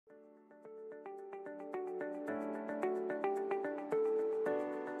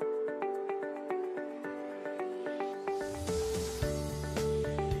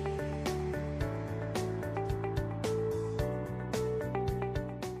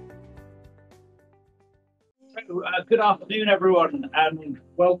Good afternoon, everyone, and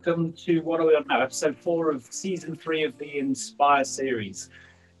welcome to what are we on now? Episode 4 of season 3 of the Inspire series.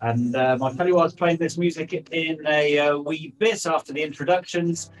 And I'll tell you what, I was playing this music in a wee bit after the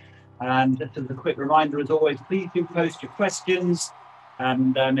introductions. And just as a quick reminder, as always, please do post your questions.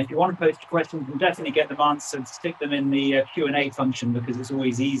 And if you want to post your questions, you can definitely get them answered. Stick them in the Q&A function because it's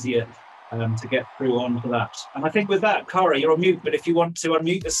always easier to get through onto that. And I think with that, Cara, you're on mute, but if you want to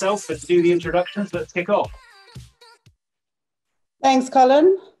unmute yourself and do the introductions, let's kick off. Thanks,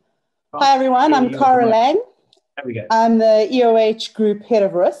 Colin. Hi, everyone. I'm Cara Lang. There we go. I'm the EOH Group Head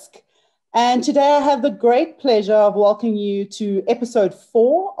of Risk. And today I have the great pleasure of welcoming you to episode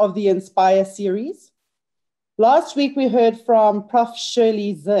 4 of the Inspire series. Last week, we heard from Prof.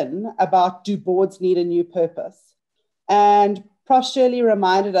 Shirley Zinn about do boards need a new purpose? And Prof. Shirley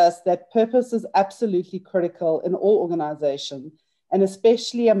reminded us that purpose is absolutely critical in all organizations, and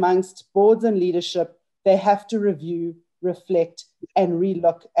especially amongst boards and leadership, they have to review, reflect, and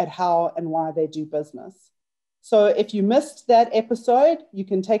relook at how and why they do business. So if you missed that episode, you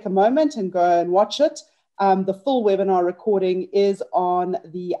can take a moment and go and watch it. The full webinar recording is on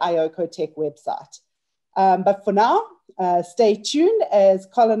the IOCO Tech website. But for now, stay tuned as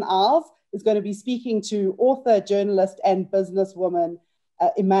Colin Iles is going to be speaking to author, journalist, and businesswoman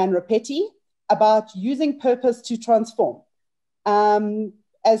Iman Rappetti about using purpose to transform.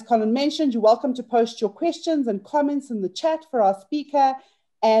 As Colin mentioned, you're welcome to post your questions and comments in the chat for our speaker.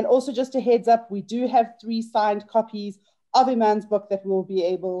 And also just a heads up, we do have 3 signed copies of Iman's book that will be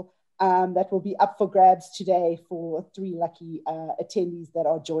up for grabs today for 3 lucky attendees that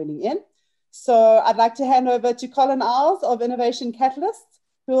are joining in. So I'd like to hand over to Colin Iles of Innovation Catalysts,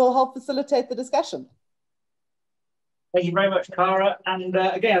 who will help facilitate the discussion. Thank you very much, Cara. And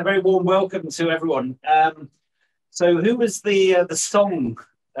again, a very warm welcome to everyone. So who was the song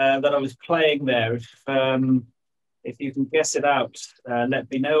that I was playing there? If you can guess it out,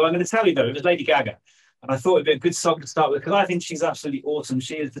 let me know. I'm going to tell you, though, it was Lady Gaga. And I thought it'd be a good song to start with because I think she's absolutely awesome.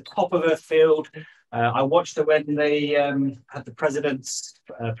 She is the top of her field. I watched her when they had the president's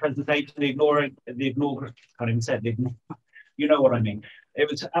presentation, the inaugural, can't even say it, you know what I mean. It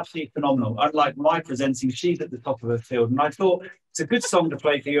was absolutely phenomenal. Unlike my presenting, she's at the top of her field. And I thought it's a good song to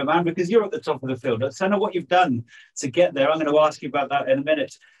play for you, man, because you're at the top of the field. I don't know what you've done to get there. I'm going to ask you about that in a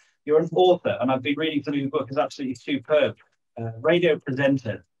minute. You're an author, and I've been reading through your book. It's absolutely superb. Radio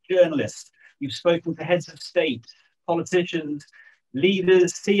presenter, journalist. You've spoken to heads of state, politicians,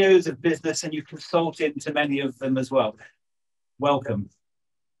 leaders, CEOs of business, and you consult into many of them as well. Welcome.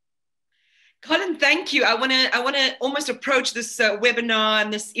 Colin, thank you. I want to almost approach this webinar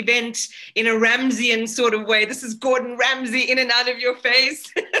and this event in a Ramsayan sort of way. This is Gordon Ramsay in and out of your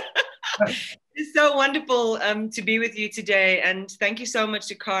face. It's so wonderful to be with you today. And thank you so much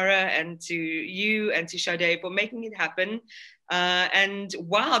to Cara and to you and to Sade for making it happen. And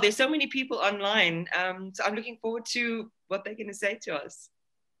wow, there's so many people online. So I'm looking forward to what they're going to say to us.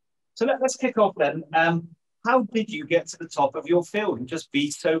 So let's kick off then. How did you get to the top of your field and just be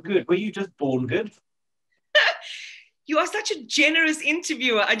so good? Were you just born good? You are such a generous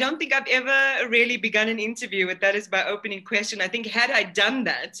interviewer. I don't think I've ever really begun an interview with that as my opening question. I think had I done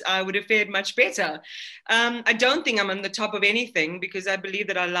that, I would have fared much better. I don't think I'm on the top of anything because I believe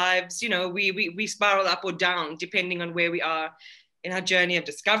that our lives, you know, we spiral up or down depending on where we are in our journey of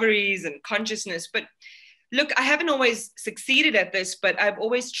discoveries and consciousness. But look, I haven't always succeeded at this, but I've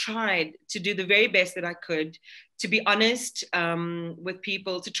always tried to do the very best that I could, to be honest with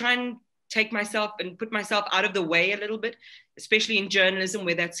people, to try and take myself and put myself out of the way a little bit, especially in journalism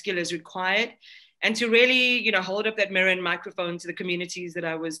where that skill is required, and to really, you know, hold up that mirror and microphone to the communities that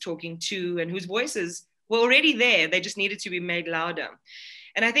I was talking to and whose voices were already there. They just needed to be made louder.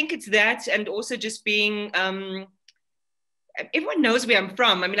 And I think it's that, and also just being, everyone knows where I'm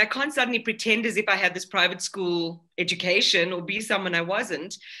from. I mean, I can't suddenly pretend as if I had this private school education or be someone I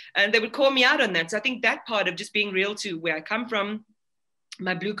wasn't. And they would call me out on that. So I think that part of just being real to where I come from,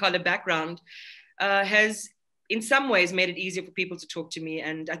 my blue collar background, has in some ways made it easier for people to talk to me.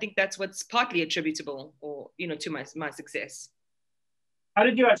 And I think that's what's partly attributable or, you know, to my success. How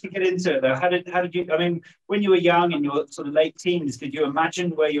did you actually get into it though? How did you, I mean, when you were young in your sort of late teens, did you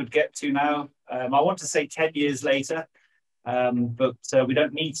imagine where you'd get to now? I want to say 10 years later, but we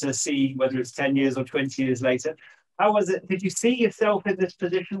don't need to see whether it's 10 years or 20 years later. How was it? Did you see yourself in this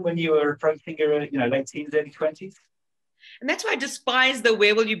position when you were approaching your, you know, late teens, early 20s? And that's why I despise the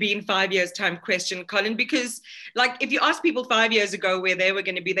where will you be in 5 years' time question, Colin, because like if you ask people 5 years ago where they were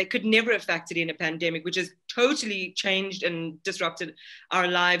going to be, they could never have factored in a pandemic, which has totally changed and disrupted our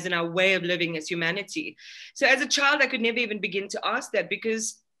lives and our way of living as humanity. So as a child, I could never even begin to ask that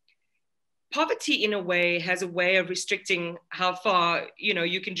because poverty in a way has a way of restricting how far,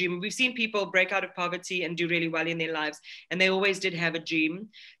 you can dream. We've seen people break out of poverty and do really well in their lives, and they always did have a dream.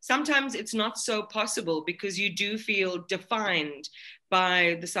 Sometimes it's not so possible because you do feel defined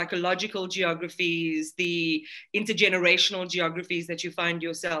by the psychological geographies, the intergenerational geographies that you find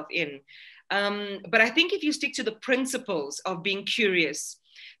yourself in. But I think if you stick to the principles of being curious,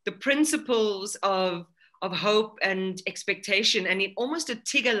 the principles of hope and expectation, and in almost a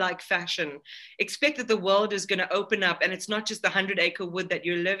Tigger-like fashion, expect that the world is going to open up and it's not just the 100-acre wood that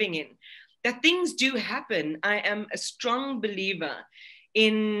you're living in, that things do happen. I am a strong believer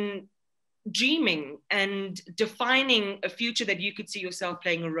in dreaming and defining a future that you could see yourself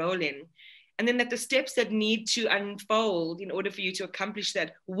playing a role in. And then that the steps that need to unfold in order for you to accomplish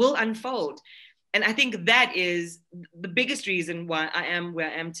that will unfold. And I think that is the biggest reason why I am where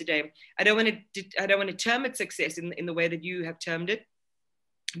I am today. I don't want to term it success in the way that you have termed it,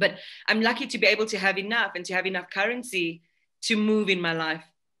 but I'm lucky to be able to have enough and to have enough currency to move in my life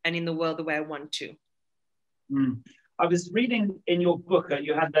and in the world the way I want to. I was reading in your book,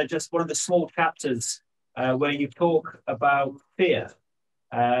 you had just one of the small chapters where you talk about fear.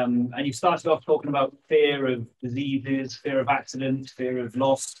 And you started off talking about fear of diseases, fear of accidents, fear of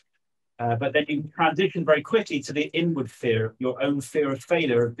loss. But then you transition very quickly to the inward fear, your own fear of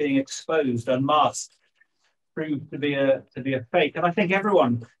failure, of being exposed, unmasked, proved to be a fake. And I think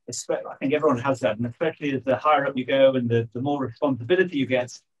everyone has that, and especially as the higher up you go and the more responsibility you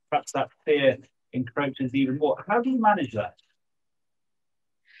get, perhaps that fear encroaches even more. How do you manage that?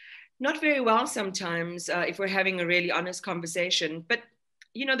 Not very well sometimes, if we're having a really honest conversation. But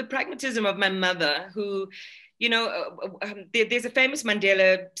the pragmatism of my mother, who, there's a famous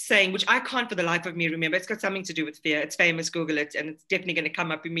Mandela saying, which I can't for the life of me remember. It's got something to do with fear. It's famous, Google it, and it's definitely going to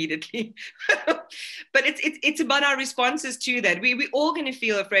come up immediately. But it's about our responses to that. We're all going to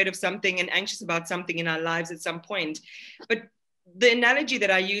feel afraid of something and anxious about something in our lives at some point. But the analogy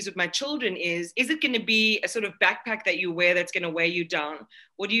that I use with my children is it going to be a sort of backpack that you wear that's going to weigh you down?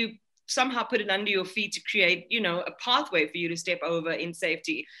 Or do you somehow put it under your feet to create, a pathway for you to step over in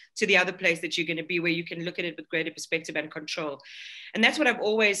safety to the other place that you're going to be, where you can look at it with greater perspective and control. And that's what I've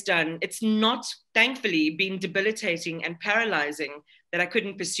always done. It's not, thankfully, been debilitating and paralyzing that I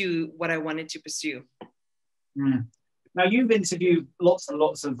couldn't pursue what I wanted to pursue. Now, you've interviewed lots and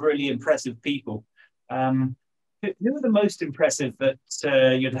lots of really impressive people. Who are the most impressive that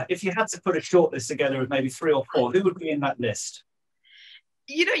if you had to put a shortlist together of maybe 3 or 4, who would be in that list?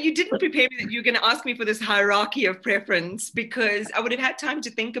 You didn't prepare me that you're going to ask me for this hierarchy of preference, because I would have had time to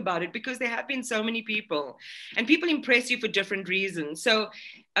think about it, because there have been so many people and people impress you for different reasons. So,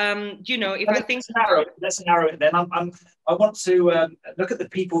 if I think... Let's narrow it then. I want to look at the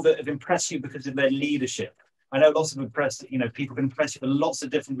people that have impressed you because of their leadership. I know lots of people can impress you for lots of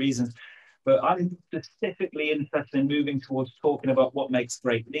different reasons, but I'm specifically interested in moving towards talking about what makes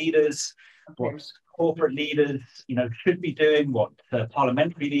great leaders, what corporate leaders, should be doing, what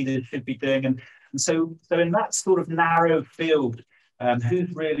parliamentary leaders should be doing. And so in that sort of narrow field,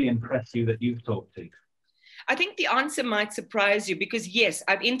 who's really impressed you that you've talked to? I think the answer might surprise you, because yes,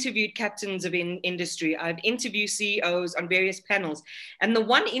 I've interviewed captains of industry. I've interviewed CEOs on various panels. And the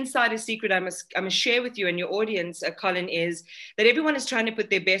one insider secret I must share with you and your audience, Colin, is that everyone is trying to put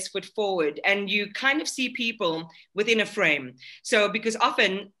their best foot forward, and you kind of see people within a frame. So because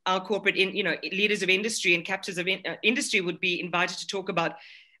often our corporate, leaders of industry and captains of industry would be invited to talk about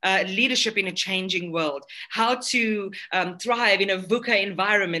leadership in a changing world, how to thrive in a VUCA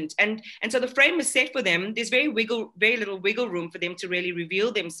environment. And so the frame is set for them. There's very little wiggle room for them to really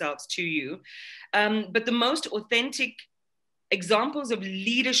reveal themselves to you. But the most authentic examples of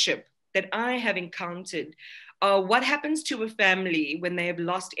leadership that I have encountered are what happens to a family when they have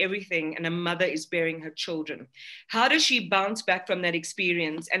lost everything and a mother is bearing her children. How does she bounce back from that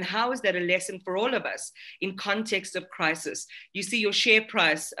experience? And how is that a lesson for all of us in context of crisis? You see your share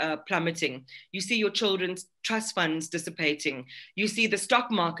price plummeting. You see your children's trust funds dissipating. You see the stock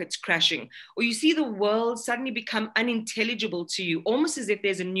markets crashing, or you see the world suddenly become unintelligible to you, almost as if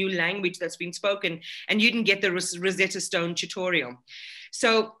there's a new language that's been spoken and you didn't get the Rosetta Stone tutorial.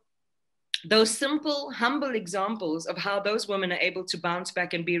 So those simple, humble examples of how those women are able to bounce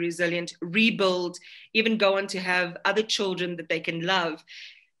back and be resilient, rebuild, even go on to have other children that they can love,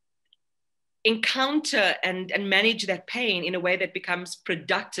 encounter and manage that pain in a way that becomes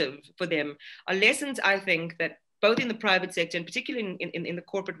productive for them, are lessons, I think, that both in the private sector and particularly in the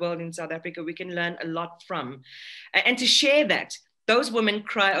corporate world in South Africa, we can learn a lot from. And to share that, those women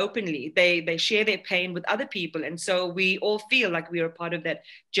cry openly. They share their pain with other people. And so we all feel like we are a part of that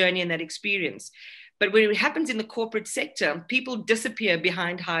journey and that experience. But when it happens in the corporate sector, people disappear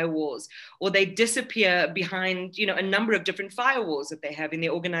behind high walls, or they disappear behind, a number of different firewalls that they have in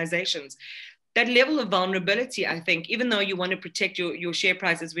their organizations. That level of vulnerability, I think, even though you want to protect your share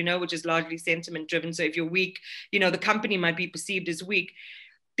price, as we know, which is largely sentiment driven. So if you're weak, the company might be perceived as weak.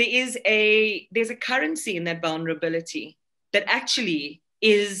 There's a currency in that vulnerability that actually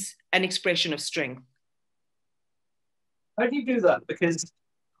is an expression of strength. How do you do that? Because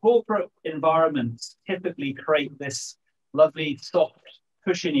corporate environments typically create this lovely, soft,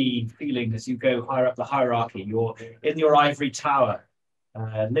 cushiony feeling as you go higher up the hierarchy. You're in your ivory tower,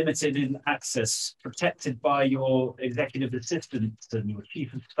 limited in access, protected by your executive assistants and your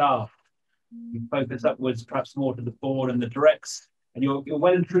chief of staff. You focus upwards, perhaps more to the board and the directs, and you're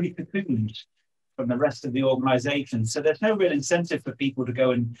well and truly cocooned from the rest of the organization. So there's no real incentive for people to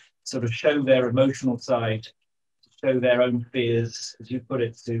go and sort of show their emotional side, show their own fears, as you put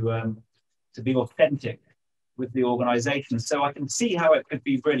it, to be authentic with the organization. So I can see how it could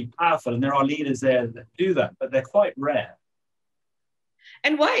be really powerful, and there are leaders there that do that, but they're quite rare.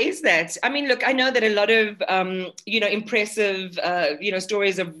 And why is that? I mean, look, I know that a lot of, impressive,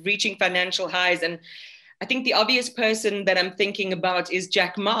 stories of reaching financial highs. And I think the obvious person that I'm thinking about is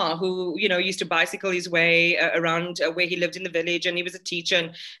Jack Ma, who, used to bicycle his way around where he lived in the village, and he was a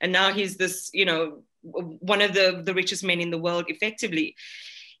teacher. And now he's this, one of the richest men in the world, effectively.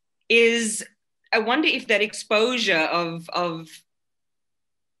 I wonder if that exposure of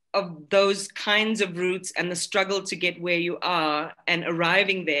those kinds of routes and the struggle to get where you are and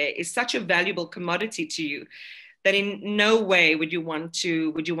arriving there is such a valuable commodity to you that in no way would you want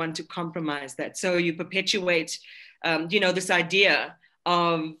to compromise that. So you perpetuate, this idea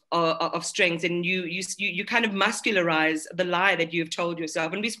of strength, and you kind of muscularize the lie that you've told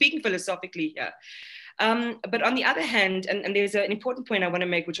yourself. And we're speaking philosophically here. But on the other hand, and there's an important point I want to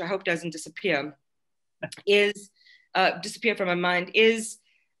make, which I hope doesn't disappear from my mind, is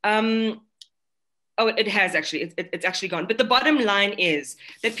it has actually, it's actually gone. But the bottom line is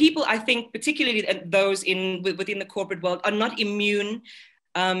that people, I think, particularly those within the corporate world, are not immune.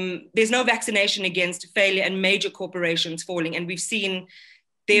 There's no vaccination against failure and major corporations falling. And we've seen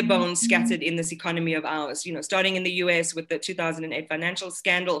their bones scattered in this economy of ours, starting in the US with the 2008 financial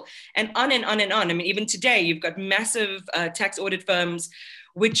scandal, and on and on and on. I mean, even today, you've got massive tax audit firms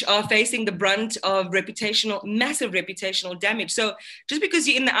which are facing the brunt of massive reputational damage. So just because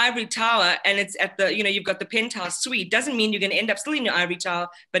you're in the ivory tower and it's at the, you've got the penthouse suite, doesn't mean you're going to end up still in your ivory tower,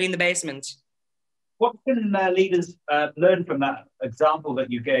 but in the basement. What can leaders learn from that example that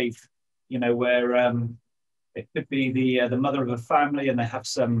you gave, where it could be the mother of a family and they have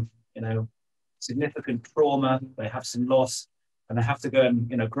some, significant trauma, they have some loss, and they have to go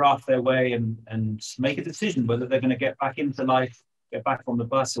and, graft their way and make a decision whether they're going to get back into life, get back on the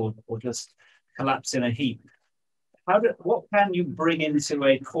bus, or just collapse in a heap. What can you bring into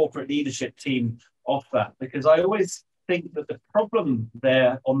a corporate leadership team off that? Because I always think that the problem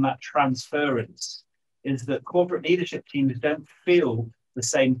there on that transference is that corporate leadership teams don't feel the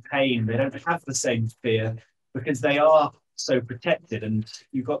same pain. They don't have the same fear because they are so protected. And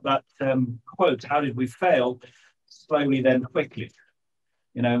you've got that quote, how did we fail? Slowly, then quickly.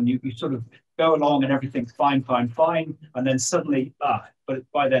 And you sort of go along and everything's fine. And then suddenly, but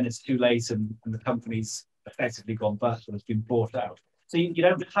by then it's too late and the company's effectively gone bust or has been bought out. So you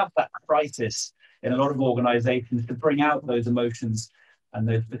don't have that crisis in a lot of organizations to bring out those emotions and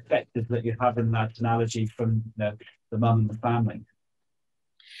those perspectives that you have in that analogy from the mum and the family.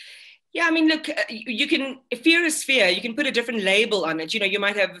 Yeah, I mean, look, fear is fear. You can put a different label on it. You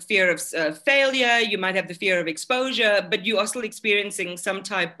might have a fear of failure, you might have the fear of exposure, but you are still experiencing some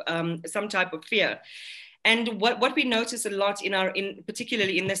type of fear. And what we notice a lot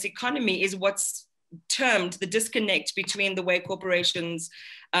particularly in this economy is what's termed the disconnect between the way corporations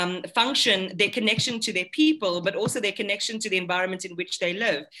function, their connection to their people, but also their connection to the environment in which they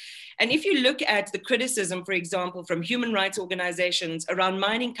live. And if you look at the criticism, for example, from human rights organizations around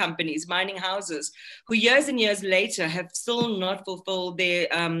mining companies, mining houses, who years and years later have still not fulfilled their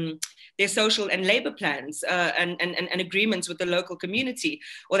social and labor plans and agreements with the local community,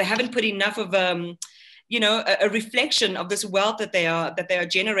 or they haven't put enough of a reflection of this wealth that they are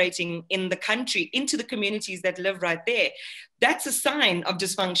generating in the country into the communities that live right there, that's a sign of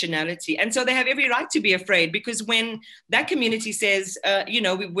dysfunctionality. And so they have every right to be afraid, because when that community says,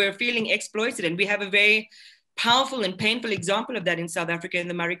 we're feeling exploited, and we have a very powerful and painful example of that in South Africa in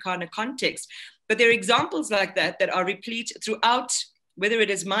the Marikana context. But there are examples like that are replete throughout, whether it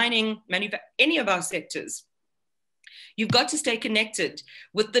is mining, any of our sectors. You've got to stay connected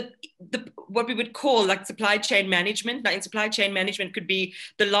with the what we would call like supply chain management. Now, in supply chain management could be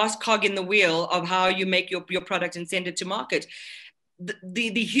the last cog in the wheel of how you make your product and send it to market.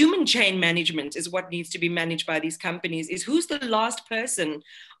 The human chain management is what needs to be managed by these companies, is who's the last person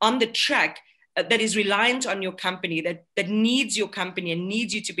on the track that is reliant on your company, that needs your company and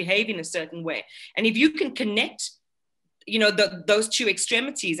needs you to behave in a certain way. And if you can connect those two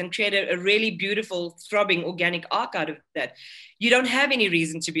extremities and create a really beautiful, throbbing, organic arc out of that, you don't have any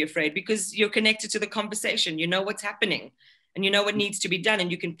reason to be afraid, because you're connected to the conversation. You know what's happening and you know what needs to be done,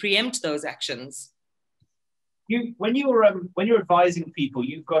 and you can preempt those actions. When you're advising people,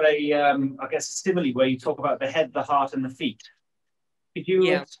 you've got I guess a simile where you talk about the head, the heart, and the feet. Could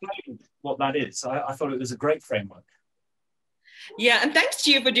you explain what that is? I thought it was a great framework. Yeah, and thanks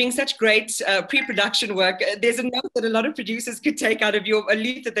to you for doing such great pre-production work. There's a note that a lot of producers could take out of a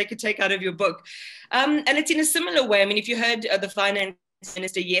leaf that they could take out of your book. And it's in a similar way. I mean, if you heard the finance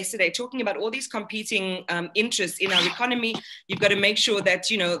minister yesterday talking about all these competing interests in our economy, you've got to make sure that,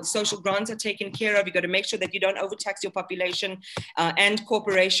 social grants are taken care of. You've got to make sure that you don't overtax your population and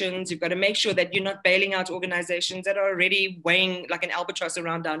corporations. You've got to make sure that you're not bailing out organizations that are already weighing like an albatross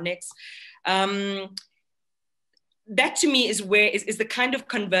around our necks. That to me is the kind of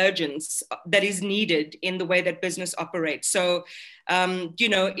convergence that is needed in the way that business operates. So,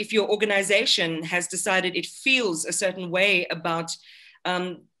 if your organization has decided it feels a certain way about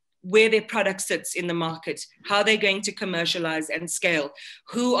where their product sits in the market, how they're going to commercialize and scale,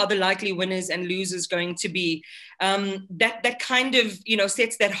 who are the likely winners and losers going to be, that kind of,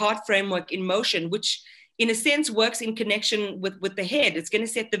 sets that heart framework in motion, which in a sense works in connection with the head. It's going to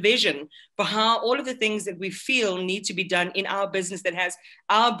set the vision for how all of the things that we feel need to be done in our business that has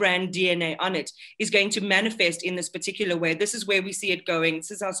our brand DNA on it is going to manifest in this particular way. This is where we see it going.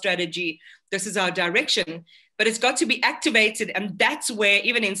 This is our strategy. This is our direction. But it's got to be activated. And that's where,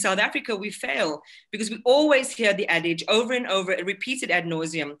 even in South Africa, we fail, because we always hear the adage over and over, repeated ad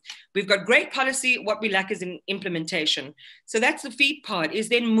nauseum. We've got great policy. What we lack is an implementation. So that's the feed part, is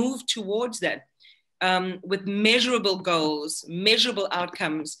then move towards that. With measurable goals, measurable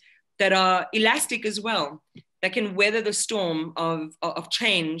outcomes that are elastic as well, that can weather the storm of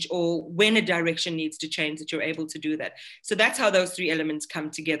change, or when a direction needs to change, that you're able to do that. So that's how those three elements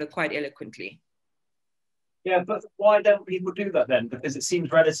come together quite eloquently. Yeah, but why don't people do that then? Because it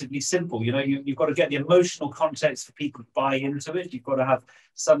seems relatively simple. You've got to get the emotional context for people to buy into it. You've got to have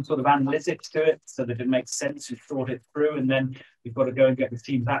some sort of analytics to it so that it makes sense. You've thought it through, and then you've got to go and get the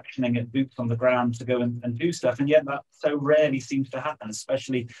teams actioning it, boots on the ground to go and do stuff. And yet that so rarely seems to happen,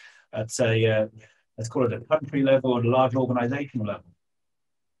 especially at let's call it a country level or a large organizational level.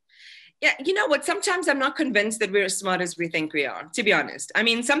 Yeah, you know what? Sometimes I'm not convinced that we're as smart as we think we are, to be honest. I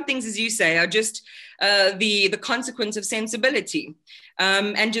mean, some things, as you say, are just the consequence of sensibility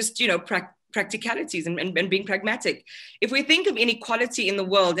and just, practicalities and being pragmatic. If we think of inequality in the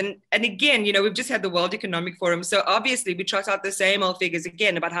world, and again, we've just had the World Economic Forum, so obviously we trot out the same old figures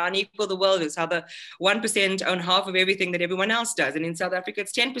again about how unequal the world is, how the 1% own half of everything that everyone else does, and in South Africa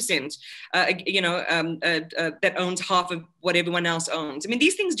it's 10%, that owns half of what everyone else owns. I mean,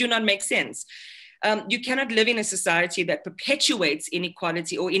 these things do not make sense. You cannot live in a society that perpetuates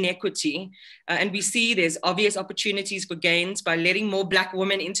inequality or inequity. And we see there's obvious opportunities for gains by letting more Black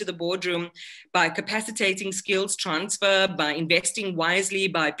women into the boardroom, by capacitating skills transfer, by investing wisely,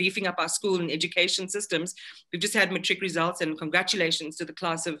 by beefing up our school and education systems. We've just had matric results, and congratulations to the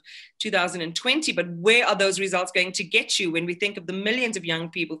class of 2020. But where are those results going to get you when we think of the millions of young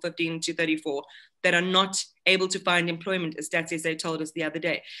people, 15 to 34, that are not able to find employment, as Stats SA told us the other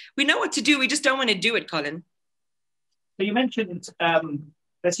day? We know what to do, we just don't want to do it, Colin. So you mentioned,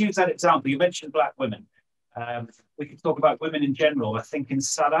 let's use that example, you mentioned Black women. We could talk about women in general. I think in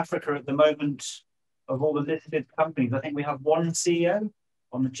South Africa at the moment, of all the listed companies, I think we have one CEO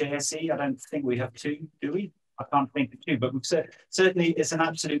on the JSE. I don't think we have two, do we? I can't think of two, but we've certainly it's an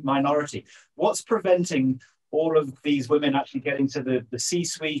absolute minority. What's preventing all of these women actually getting to the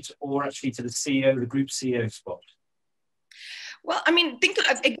C-suite, or actually to the CEO, the group CEO spot? Well, I mean, think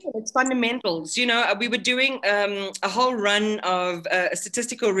of, again, it's fundamentals. We were doing a whole run of a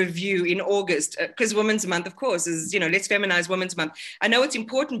statistical review in August, because Women's Month, of course, is, let's feminize Women's Month. I know it's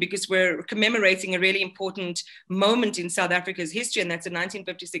important because we're commemorating a really important moment in South Africa's history, and that's the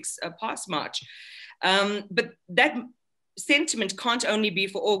 1956 Pass March. But that sentiment can't only be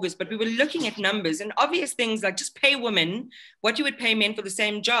for August, but we were looking at numbers and obvious things like just pay women what you would pay men for the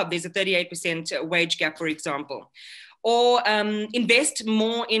same job. There's a 38% wage gap, for example. or invest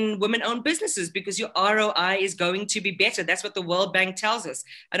more in women-owned businesses because your ROI is going to be better. That's what the World Bank tells us.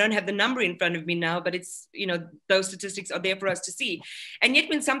 I don't have the number in front of me now, but it's, you know, those statistics are there for us to see. And yet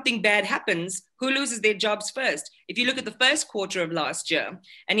when something bad happens, who loses their jobs first? If you look at the first quarter of last year,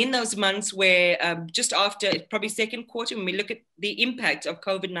 and in those months where just after, probably second quarter, when we look at the impact of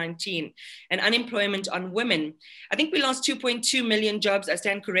COVID-19 and unemployment on women, I think we lost 2.2 million jobs. I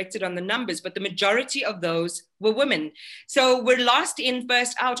stand corrected on the numbers, but the majority of those were women. So we're last in,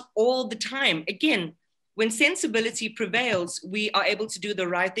 first out all the time. Again, when sensibility prevails, we are able to do the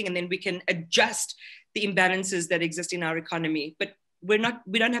right thing, and then we can adjust the imbalances that exist in our economy. But we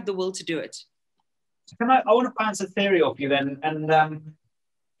don't have the will to do it. I want to bounce a theory off you then, and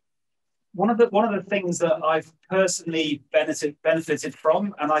one of the things that I've personally benefited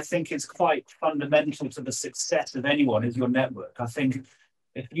from, and I think is quite fundamental to the success of anyone, is your network. I think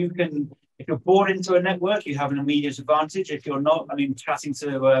if you're born into a network, you have an immediate advantage. If you're not, I mean, chatting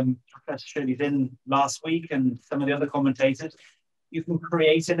to Professor Shirley Din last week and some of the other commentators, you can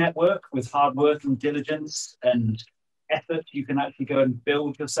create a network with hard work and diligence and effort. You can actually go and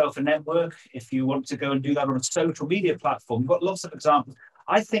build yourself a network. If you want to go and do that on a social media platform, you've got lots of examples.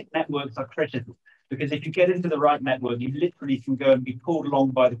 I think networks are critical because if you get into the right network, you literally can go and be pulled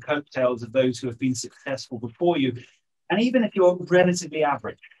along by the coattails of those who have been successful before you. And even if you're relatively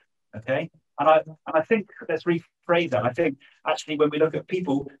average, okay? And I think, let's rephrase that. I think actually when we look at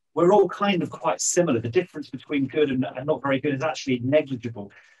people, we're all kind of quite similar. The difference between good and not very good is actually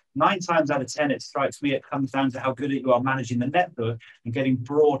negligible. 9 times out of 10, it strikes me, it comes down to how good you are managing the network and getting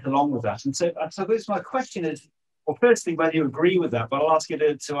brought along with that. And so this, my question is, well, firstly, whether you agree with that, but I'll ask you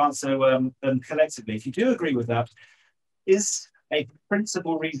to answer them collectively. If you do agree with that, is a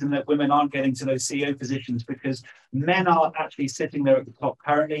principal reason that women aren't getting to those CEO positions because men are actually sitting there at the top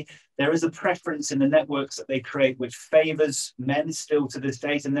currently? There is a preference in the networks that they create which favors men still to this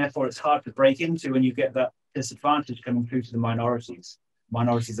date, and therefore it's hard to break into when you get that disadvantage coming through to the minorities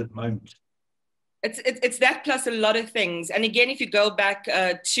at the moment. It's that plus a lot of things. And again, if you go back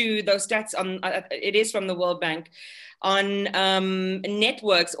to those stats, it is from the World Bank, on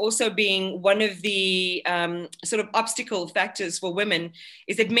networks also being one of the sort of obstacle factors for women,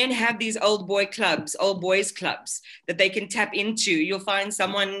 is that men have these old boys clubs that they can tap into. You'll find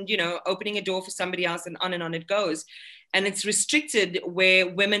someone, you know, opening a door for somebody else, and on it goes. And it's restricted where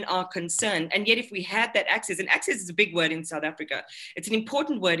women are concerned. And yet if we had that access, and access is a big word in South Africa, it's an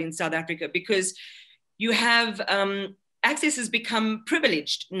important word in South Africa because you have, access has become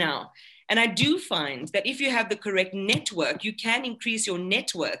privileged now. And I do find that if you have the correct network, you can increase your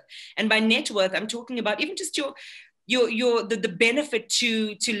net worth. And by net worth, I'm talking about even just the benefit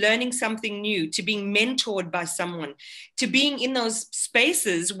to learning something new, to being mentored by someone, to being in those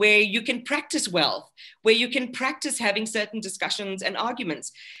spaces where you can practice wealth, where you can practice having certain discussions and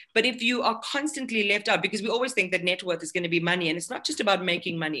arguments. But if you are constantly left out, because we always think that net worth is going to be money, and it's not just about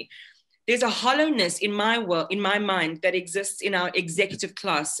making money. There's a hollowness in my mind that exists in our executive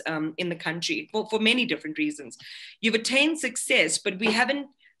class in the country for many different reasons. You've attained success, but we haven't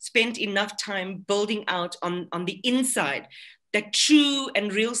spent enough time building out on the inside that true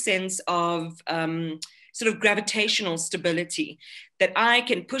and real sense of sort of gravitational stability, that I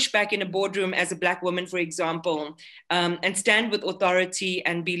can push back in a boardroom as a Black woman, for example, and stand with authority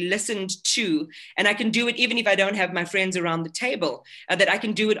and be listened to. And I can do it even if I don't have my friends around the table, that I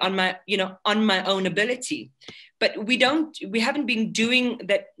can do it on my own ability. But we haven't been doing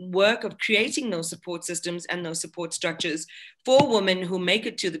that work of creating those support systems and those support structures for women who make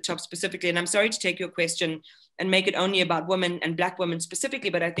it to the top specifically. And I'm sorry to take your question and make it only about women and Black women specifically,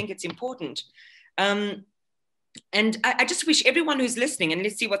 but I think it's important. And I just wish everyone who's listening, and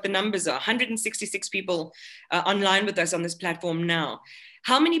let's see what the numbers are, 166 people online with us on this platform now.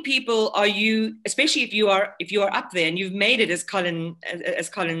 How many people are you, especially if you are up there and you've made it, as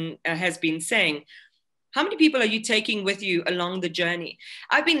Colin has been saying, how many people are you taking with you along the journey?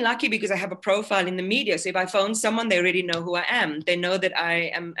 I've been lucky because I have a profile in the media. So if I phone someone, they already know who I am. They know that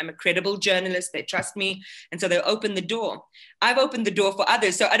I am a credible journalist. They trust me. And so they'll open the door. I've opened the door for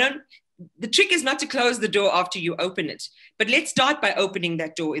others. So the trick is not to close the door after you open it, but let's start by opening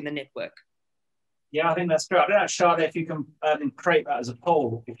that door in the network. Yeah, I think that's great. I don't know, Shada, if you can create that as a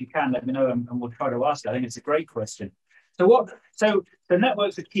poll. If you can, let me know and we'll try to ask it. I think it's a great question. So the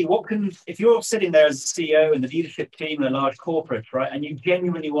networks are key. If you're sitting there as a CEO in the leadership team in a large corporate, right, and you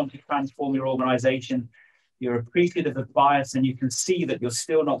genuinely want to transform your organization, you're appreciative of bias, and you can see that you're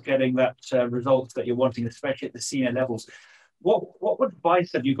still not getting that results that you're wanting, especially at the senior levels. What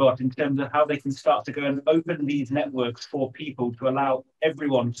advice have you got in terms of how they can start to go and open these networks for people to allow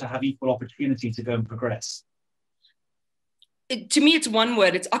everyone to have equal opportunity to go and progress? To me, it's one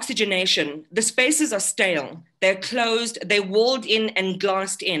word, it's oxygenation. The spaces are stale, they're closed, they're walled in and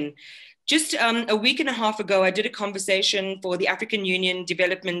glassed in. Just a week and a half ago, I did a conversation for the African Union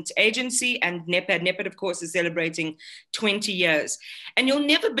Development Agency and NEPAD. NEPAD, of course, is celebrating 20 years. And you'll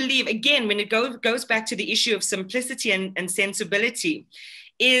never believe, again, when it goes back to the issue of simplicity and sensibility,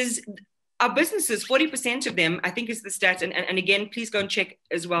 is our businesses, 40% of them, I think is the stat, and again, please go and check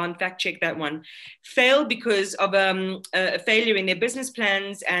as well, and fact check that one, fail because of a failure in their business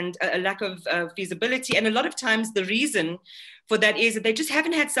plans and a lack of feasibility. And a lot of times the reason for that is that they just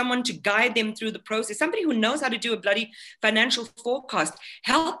haven't had someone to guide them through the process, somebody who knows how to do a bloody financial forecast,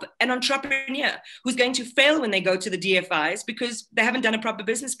 help an entrepreneur who's going to fail when they go to the DFIs because they haven't done a proper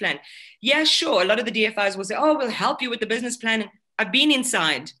business plan. Yeah, sure, a lot of the DFIs will say, oh, we'll help you with the business plan. I've been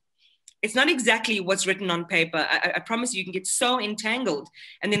inside. It's not exactly what's written on paper. I promise you can get so entangled.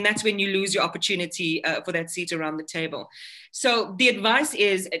 And then that's when you lose your opportunity for that seat around the table. So the advice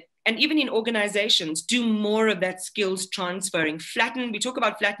is, and even in organizations, do more of that skills transferring. Flatten, we talk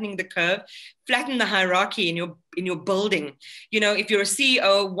about flattening the curve, flatten the hierarchy in your building. You know, if you're a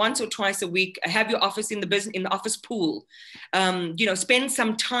CEO, once or twice a week, have your office in the office pool. You know, spend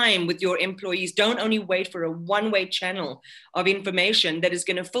some time with your employees. Don't only wait for a one-way channel of information that is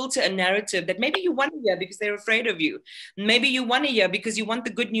going to filter a narrative that maybe you want to hear because they're afraid of you. Maybe you want to hear because you want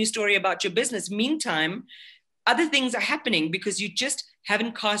the good news story about your business. Meantime, other things are happening because you just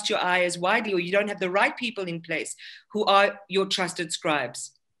haven't cast your eye as widely, or you don't have the right people in place who are your trusted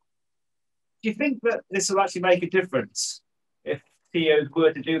scribes. Do you think that this will actually make a difference if CEOs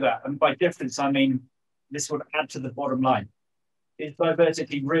were to do that? And by difference, I mean, this would add to the bottom line. Is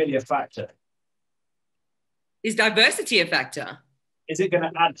diversity really a factor? Is diversity a factor? Is it going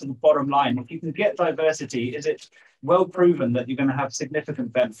to add to the bottom line? If you can get diversity, is it well proven that you're going to have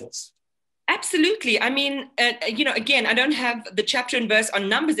significant benefits? Absolutely. I mean, you know, again, I don't have the chapter and verse on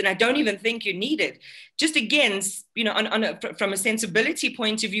numbers, and I don't even think you need it. Just again, you know, from a sensibility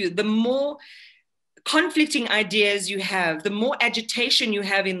point of view, the more conflicting ideas you have, the more agitation you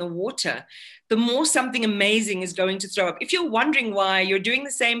have in the water, the more something amazing is going to throw up. If you're wondering why you're doing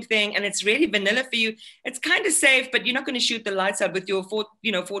the same thing and it's really vanilla for you, it's kind of safe, but you're not going to shoot the lights out with your fourth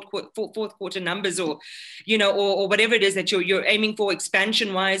quarter numbers, or, you know, or whatever it is that you're aiming for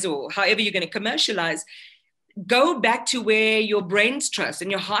expansion wise, or however you're going to commercialize. Go back to where your brain's trust and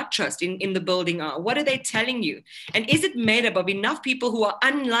your heart trust in the building are. What are they telling you? And is it made up of enough people who are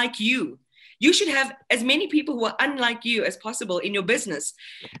unlike you? You should have as many people who are unlike you as possible in your business.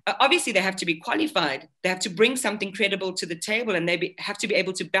 Obviously, they have to be qualified. They have to bring something credible to the table, and they have to be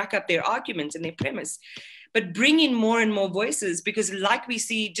able to back up their argument and their premise. But bring in more and more voices, because like we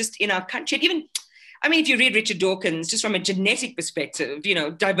see just in our country, and even, I mean, if you read Richard Dawkins, just from a genetic perspective, you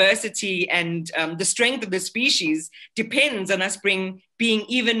know, diversity and the strength of the species depends on us being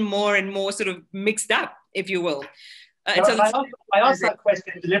even more and more sort of mixed up, if you will. I asked that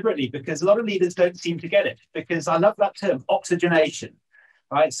question deliberately because a lot of leaders don't seem to get it, because I love that term, oxygenation,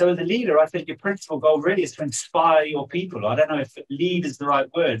 right? So as a leader, I think your principal goal really is to inspire your people. I don't know if lead is the right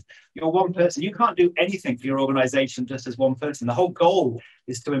word. You're one person. You can't do anything for your organization just as one person. The whole goal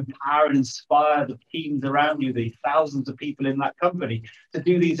is to empower and inspire the teams around you, the thousands of people in that company, to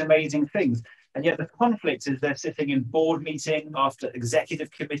do these amazing things. And yet the conflict is they're sitting in board meeting after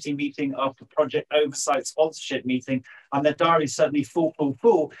executive committee meeting after project oversight sponsorship meeting, and their diary's suddenly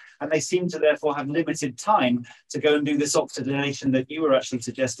full, and they seem to therefore have limited time to go and do this oxygenation that you were actually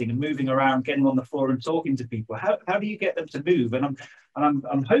suggesting, and moving around, getting on the floor and talking to people. How do you get them to move? And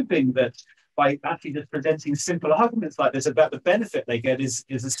I'm hoping that by actually just presenting simple arguments like this about the benefit they get is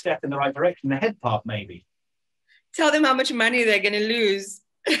a step in the right direction, the head part maybe. Tell them how much money they're going to lose.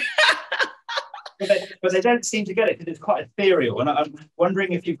 But they don't seem to get it because it's quite ethereal. And I'm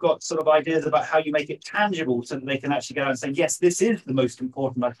wondering if you've got sort of ideas about how you make it tangible so that they can actually go out and say, yes, this is the most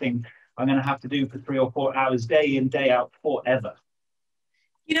important thing I'm going to have to do for 3 or 4 hours, day in, day out, forever.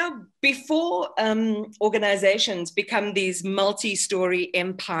 You know, before organizations become these multi-story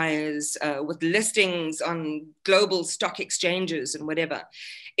empires with listings on global stock exchanges and whatever,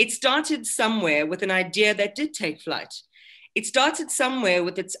 it started somewhere with an idea that did take flight. It started somewhere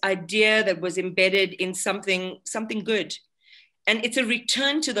with its idea that was embedded in something good. And it's a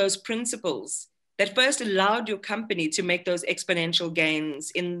return to those principles that first allowed your company to make those exponential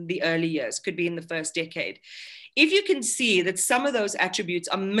gains in the early years, could be in the first decade. If you can see that some of those attributes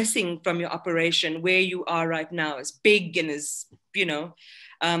are missing from your operation where you are right now, as big and as, you know,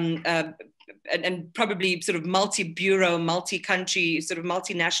 and probably sort of multi-bureau, multi-country, sort of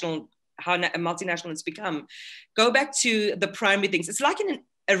multinational, how multinational it's become, go back to the primary things. It's like in an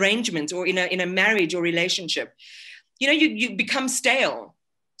arrangement or in a marriage or relationship. you become stale.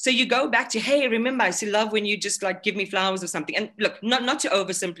 So you go back to, hey, remember, I still love when you just like give me flowers or something. And look, not to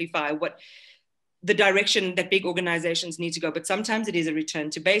oversimplify what the direction that big organizations need to go, but sometimes it is a return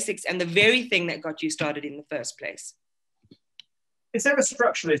to basics and the very thing that got you started in the first place. Is there a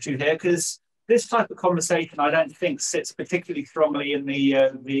structural issue here? Because this type of conversation, I don't think, sits particularly strongly in the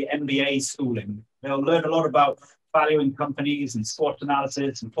MBA schooling. They'll learn a lot about valuing companies and SWOT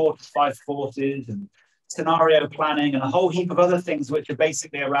analysis and 4 to 5 forces and scenario planning and a whole heap of other things which are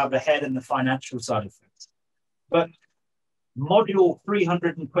basically around the head and the financial side of things. But module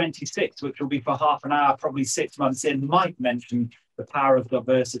 326, which will be for half an hour, probably 6 months in, might mention the power of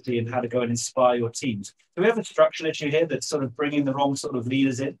diversity and how to go and inspire your teams. Do we have a structural issue here that's sort of bringing the wrong sort of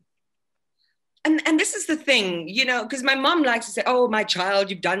leaders in? And this is the thing, because my mom likes to say, oh, my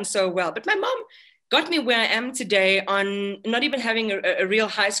child, you've done so well. But my mom got me where I am today on not even having a real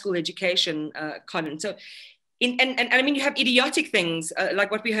high school education, Colin. So, and I mean, you have idiotic things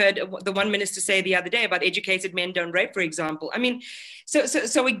like what we heard the one minister say the other day about educated men don't rape, for example. I mean,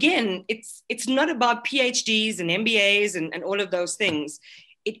 so again, it's not about PhDs and MBAs and all of those things.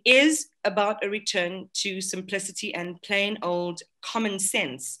 It is about a return to simplicity and plain old common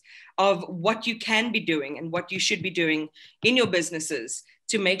sense of what you can be doing and what you should be doing in your businesses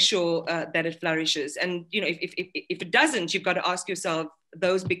to make sure that it flourishes. And if it doesn't, you've got to ask yourself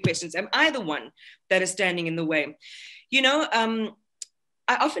those big questions. Am I the one that is standing in the way? I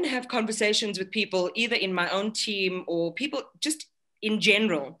often have conversations with people, either in my own team or people just in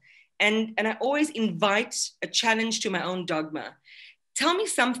general. And I always invite a challenge to my own dogma. Tell me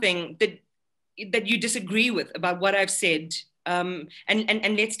something that you disagree with about what I've said, and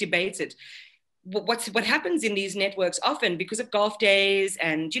let's debate it. What happens in these networks often, because of golf days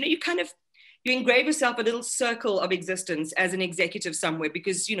and you engrave yourself a little circle of existence as an executive somewhere,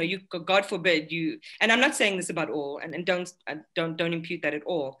 because you, God forbid, you, and I'm not saying this about all, and don't impute that at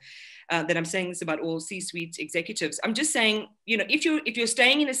all, that I'm saying this about all C-suite executives. I'm just saying, if you're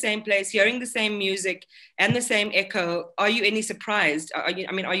staying in the same place, hearing the same music and the same echo, are you any surprised? Are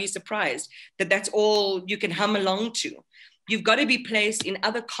you surprised that that's all you can hum along to? You've got to be placed in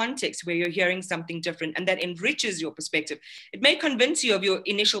other contexts where you're hearing something different, and that enriches your perspective. It may convince you of your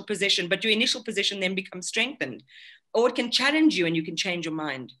initial position, but your initial position then becomes strengthened, or it can challenge you and you can change your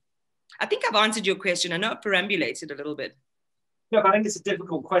mind. I think I've answered your question. I know I've perambulated a little bit. Look, I think it's a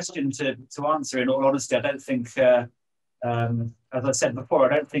difficult question to answer, in all honesty. I don't think, as I said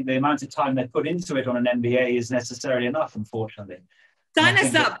before, I don't think the amount of time they put into it on an MBA is necessarily enough, unfortunately. Sign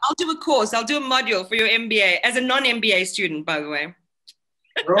us up. I'll do a course. I'll do a module for your MBA as a non-MBA student, by the way.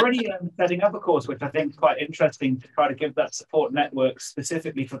 We're already setting up a course, which I think is quite interesting, to try to give that support network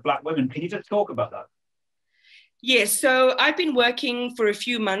specifically for Black women. Can you just talk about that? Yes, so I've been working for a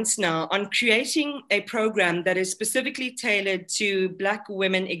few months now on creating a program that is specifically tailored to Black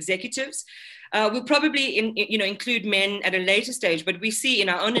women executives. We'll probably include men at a later stage, but we see in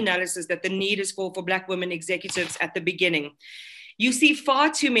our own analysis that the need is for Black women executives at the beginning. You see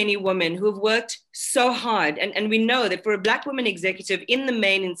far too many women who have worked so hard, and we know that for a Black woman executive in the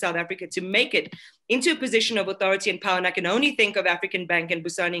main in South Africa to make it into a position of authority and power, and I can only think of African Bank and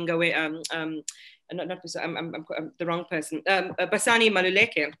Busani Ngawe, not Busani, I'm the wrong person, Basani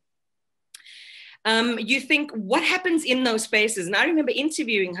Maluleke. You think, what happens in those spaces? And I remember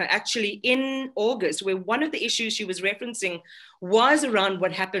interviewing her actually in August, where one of the issues she was referencing was around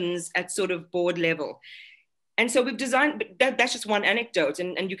what happens at sort of board level. And so we've designed, that's just one anecdote,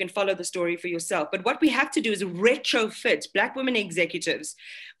 and you can follow the story for yourself. But what we have to do is retrofit Black women executives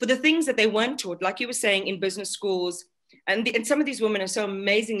for the things that they weren't taught, like you were saying, in business schools. And some of these women are so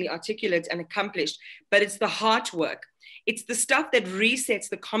amazingly articulate and accomplished, but it's the heart work. It's the stuff that resets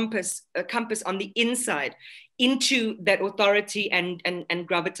the compass on the inside into that authority and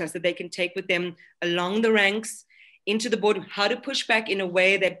gravitas that they can take with them along the ranks, into the board, how to push back in a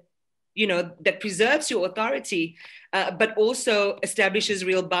way that that preserves your authority, but also establishes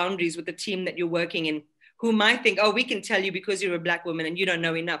real boundaries with the team that you're working in, who might think, oh, we can tell you because you're a Black woman and you don't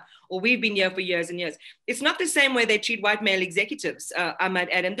know enough, or we've been here for years and years. It's not the same way they treat white male executives, I might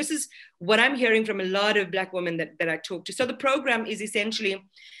add. And this is what I'm hearing from a lot of Black women that I talk to. So the program is essentially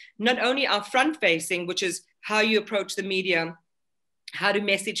not only our front-facing, which is how you approach the media, how to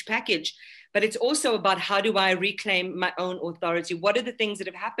message package, but it's also about how do I reclaim my own authority? What are the things that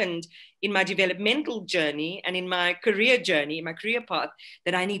have happened in my developmental journey and in my career journey, my career path,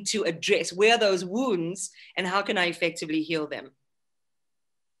 that I need to address? Where are those wounds and how can I effectively heal them?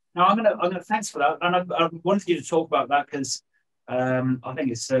 Now, I'm gonna thanks for that. And I wanted you to talk about that because I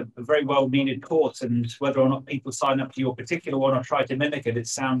think it's a very well-needed course, and whether or not people sign up to your particular one or try to mimic it, it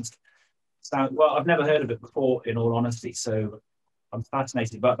sounds Well, I've never heard of it before, in all honesty, so I'm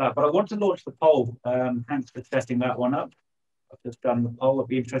fascinated about that. But I want to launch the poll. Thanks for setting that one up. I've just done the poll. It'll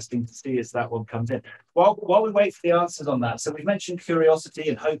be interesting to see as that one comes in. While we wait for the answers on that, so we've mentioned curiosity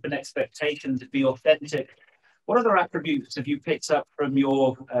and hope and expectation to be authentic. What other attributes have you picked up from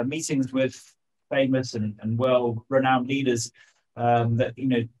your meetings with famous and well-renowned leaders that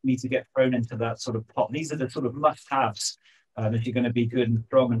need to get thrown into that sort of pot? These are the sort of must-haves if you're going to be good and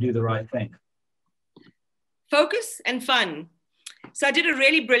strong and do the right thing. Focus and fun. So I did a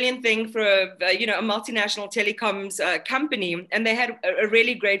really brilliant thing for a multinational telecoms company, and they had a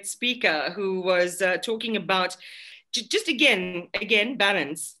really great speaker who was talking about just again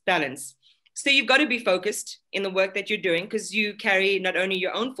balance. So you've got to be focused in the work that you're doing, because you carry not only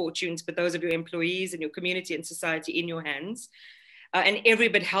your own fortunes, but those of your employees and your community and society in your hands. And every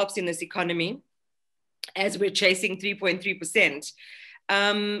bit helps in this economy as we're chasing 3.3%.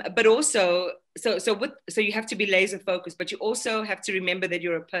 But also, so you have to be laser focused, but you also have to remember that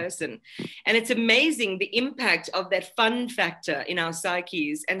you're a person. And it's amazing the impact of that fun factor in our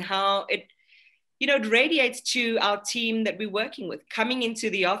psyches and how it radiates to our team that we're working with, coming into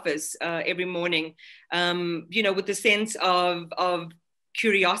the office every morning, with the sense of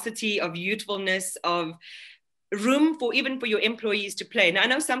curiosity, of youthfulness, of room for your employees to play. Now, I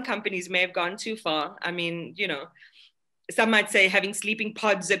know some companies may have gone too far. I mean, some might say having sleeping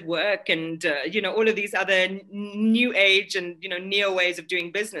pods at work and, all of these other new age and, neo ways of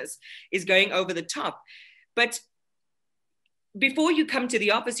doing business is going over the top. But before you come to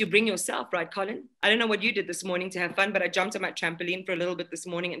the office, you bring yourself, right, Colin? I don't know what you did this morning to have fun, but I jumped on my trampoline for a little bit this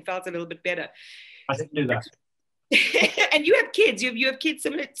morning and felt a little bit better. I didn't do that. And you have kids. You have kids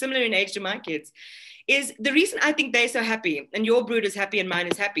similar in age to my kids. Is the reason I think they're so happy, and your brood is happy and mine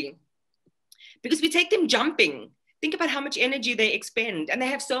is happy, because we take them jumping. Think about how much energy they expend, and they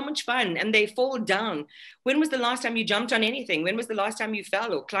have so much fun, and they fall down. When was the last time you jumped on anything? When was the last time you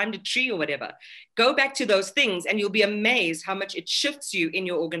fell or climbed a tree or whatever? Go back to those things and you'll be amazed how much it shifts you in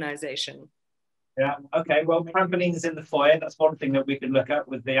your organization. Yeah, okay. Well, trampolines in the foyer, that's one thing that we can look at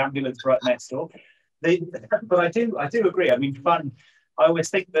with the ambulance right next door. But I do agree. I mean, fun, I always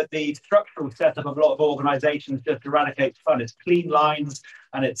think that the structural setup of a lot of organizations just eradicates fun. It's clean lines,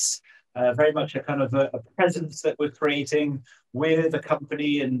 and it's very much a kind of a presence that we're creating with a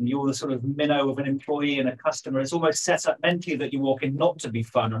company, and you're the sort of minnow of an employee and a customer. It's almost set up mentally that you walk in not to be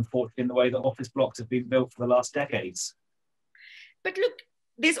fun, unfortunately, in the way that office blocks have been built for the last decades. But look,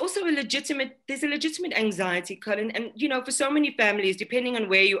 there's also a legitimate anxiety, Colin. And, for so many families, depending on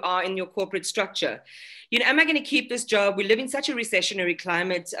where you are in your corporate structure, am I going to keep this job? We live in such a recessionary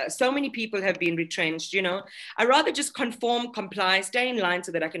climate. So many people have been retrenched, I rather just conform, comply, stay in line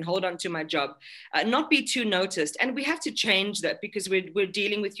so that I can hold on to my job, not be too noticed. And we have to change that, because we're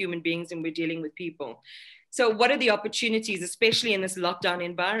dealing with human beings and we're dealing with people. So what are the opportunities, especially in this lockdown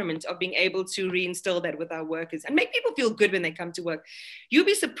environment, of being able to reinstill that with our workers and make people feel good when they come to work? You'll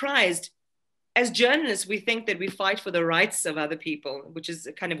be surprised. As journalists, we think that we fight for the rights of other people, which is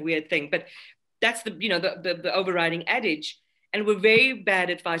a kind of weird thing, but that's the overriding adage. And we're very bad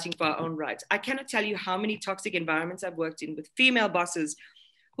at fighting for our own rights. I cannot tell you how many toxic environments I've worked in with female bosses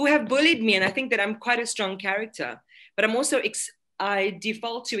who have bullied me. And I think that I'm quite a strong character, but I'm also, I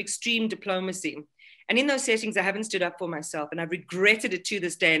default to extreme diplomacy. And in those settings, I haven't stood up for myself, and I've regretted it to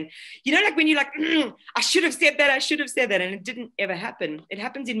this day. And like when you're like, I should have said that, and it didn't ever happen. It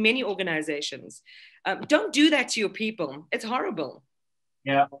happens in many organizations. Don't do that to your people. It's horrible.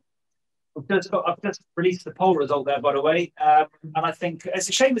 Yeah. I've just released the poll result there, by the way. And I think it's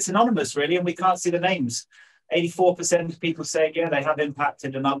a shame it's anonymous, really, and we can't see the names. 84% of people say, yeah, they have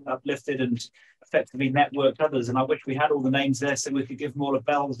impacted and uplifted and effectively networked others. And I wish we had all the names there so we could give them all the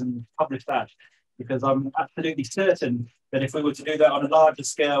bells and publish that. Because I'm absolutely certain that if we were to do that on a larger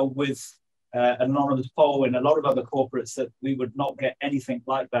scale with an anonymous poll in a lot of other corporates, that we would not get anything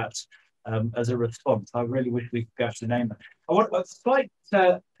like that as a response. I really wish we could actually name that. I want a slight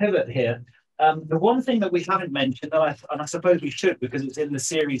pivot here. The one thing that we haven't mentioned, and I suppose we should because it's in the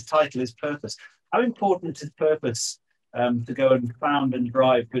series title, is purpose. How important is purpose to go and found and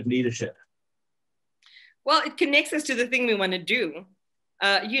drive good leadership? Well, it connects us to the thing we want to do.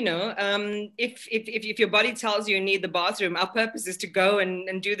 If your body tells you need the bathroom, our purpose is to go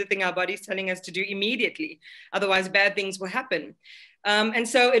and do the thing our body's telling us to do immediately. Otherwise, bad things will happen. And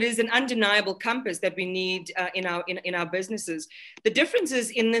so it is an undeniable compass that we need in our businesses. The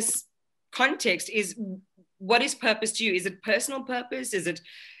differences in this context is, what is purpose to you? Is it personal purpose? Is it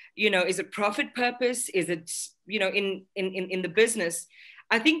profit purpose? Is it, in the business?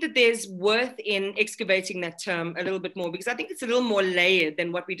 I think that there's worth in excavating that term a little bit more, because I think it's a little more layered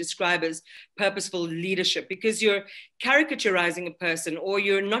than what we describe as purposeful leadership, because you're caricaturizing a person, or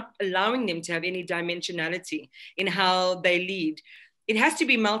you're not allowing them to have any dimensionality in how they lead. It has to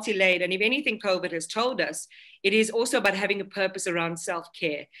be multi-layered. And if anything COVID has told us, it is also about having a purpose around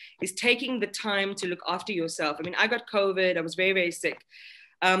self-care, is taking the time to look after yourself. I mean, I got COVID, I was very, very sick.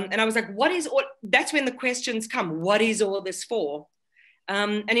 And I was like, what is all, that's when the questions come, what is all this for?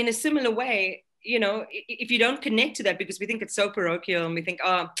 And in a similar way, you know, if you don't connect to that, because we think it's so parochial and we think,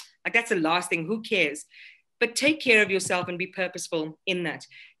 oh, like that's the last thing, who cares? But take care of yourself and be purposeful in that.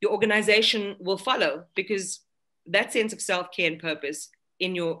 Your organization will follow, because that sense of self-care and purpose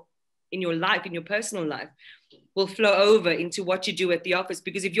in your life, in your personal life, will flow over into what you do at the office.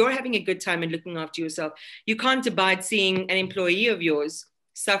 Because if you're having a good time and looking after yourself, you can't abide seeing an employee of yours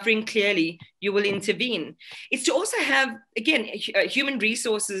suffering. Clearly, you will intervene. It's to also have, again, human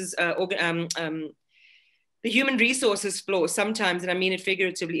resources, the human resources floor sometimes, and I mean it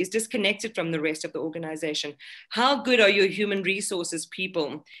figuratively, is disconnected from the rest of the organization. How good are your human resources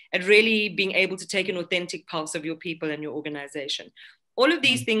people at really being able to take an authentic pulse of your people and your organization? All of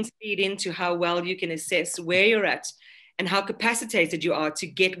these things feed into how well you can assess where you're at and how capacitated you are to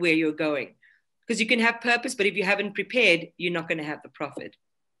get where you're going. Because you can have purpose, but if you haven't prepared, you're not going to have the profit.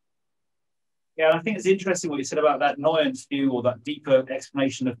 Yeah, I think it's interesting what you said about that Noyance view, or that deeper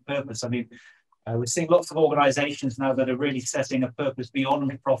explanation of purpose. I mean, we're seeing lots of organizations now that are really setting a purpose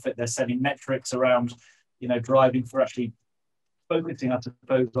beyond profit. They're setting metrics around, you know, driving for actually focusing, I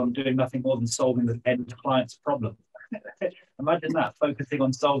suppose, on doing nothing more than solving the end client's problem. Imagine that, focusing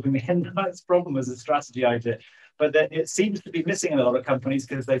on solving the end client's problem as a strategy idea. But it seems to be missing in a lot of companies,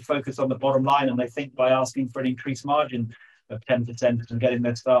 because they focus on the bottom line, and they think by asking for an increased margin of 10% and getting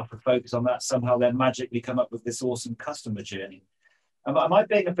their staff to focus on that, somehow they'll magically come up with this awesome customer journey. Am I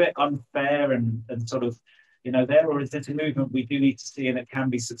being a bit unfair and sort of, you know, there, or is this a movement we do need to see and it can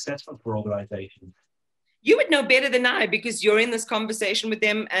be successful for organizations? You would know better than I, because you're in this conversation with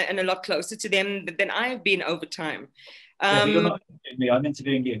them and a lot closer to them than I have been over time. Yeah, you're not interviewing me, I'm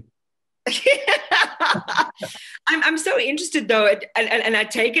interviewing you. I'm so interested though, and I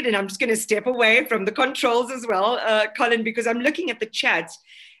take it, and I'm just going to step away from the controls as well, Colin, because I'm looking at the chat,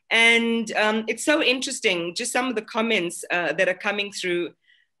 and it's so interesting, just some of the comments that are coming through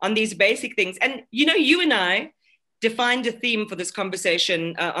on these basic things. And, you know, you and I defined a theme for this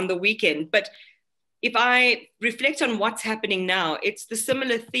conversation on the weekend, but if I reflect on what's happening now, it's the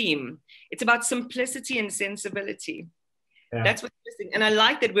similar theme. It's about simplicity and sensibility. Yeah. That's what's missing. And I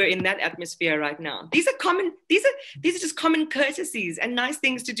like that we're in that atmosphere right now. These are just common courtesies and nice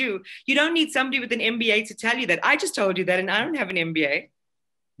things to do. You don't need somebody with an MBA to tell you that. I just told you that, and I don't have an MBA.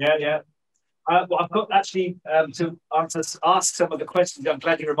 Yeah. Well, I've got actually to ask some of the questions. I'm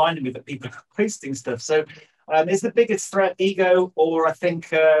glad you reminded me that people are posting stuff. So is the biggest threat ego, or I think,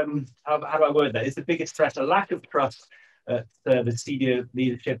 how do I word that? Is the biggest threat a lack of trust at the senior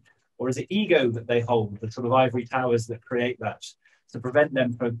leadership, or is it ego that they hold, the sort of ivory towers that create that, to prevent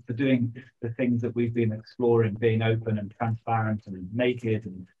them for doing the things that we've been exploring, being open and transparent and naked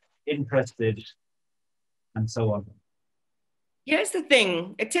and interested and so on? Here's the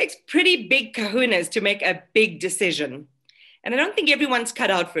thing. It takes pretty big kahunas to make a big decision. And I don't think everyone's cut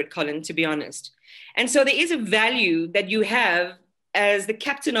out for it, Colin, to be honest. And so there is a value that you have as the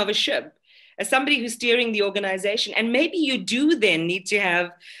captain of a ship, as somebody who's steering the organization. And maybe you do then need to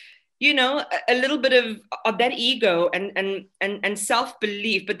have, you know, a little bit of that ego and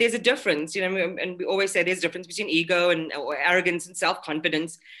self-belief. But there's a difference, you know, and we always say there's a difference between ego or arrogance and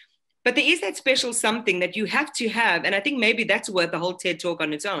self-confidence. But there is that special something that you have to have. And I think maybe that's worth the whole TED Talk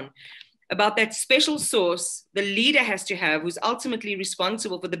on its own, about that special source the leader has to have, who's ultimately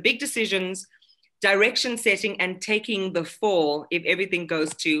responsible for the big decisions, direction setting, and taking the fall if everything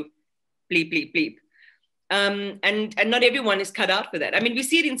goes to bleep, bleep, bleep. And not everyone is cut out for that. I mean, we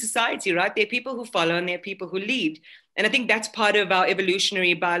see it in society, right? There are people who follow and there are people who lead. And I think that's part of our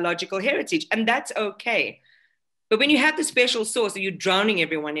evolutionary biological heritage, and that's okay. But when you have the special sauce, are you drowning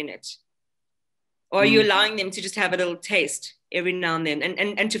everyone in it? Or are you allowing them to just have a little taste every now and then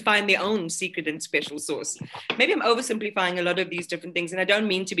and to find their own secret and special sauce? Maybe I'm oversimplifying a lot of these different things, and I don't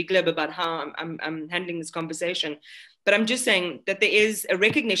mean to be glib about how I'm handling this conversation, but I'm just saying that there is a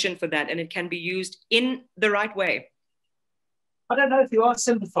recognition for that, and it can be used in the right way. I don't know if you are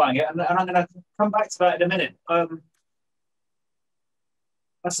simplifying it, and I'm going to come back to that in a minute. I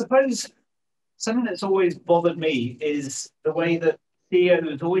suppose something that's always bothered me is the way that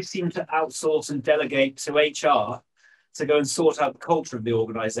CEOs always seem to outsource and delegate to HR to go and sort out the culture of the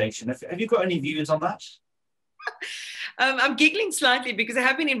organization. Have you got any views on that? I'm giggling slightly because I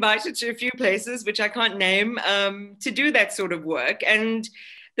have been invited to a few places, which I can't name, to do that sort of work. And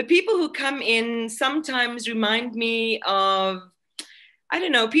the people who come in sometimes remind me of, I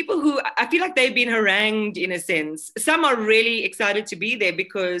don't know, people who I feel like they've been harangued in a sense. Some are really excited to be there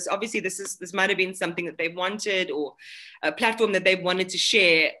because obviously this might have been something that they've wanted or a platform that they've wanted to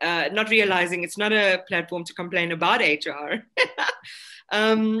share, not realizing it's not a platform to complain about HR.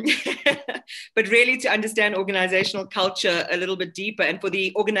 um, but really to understand organizational culture a little bit deeper and for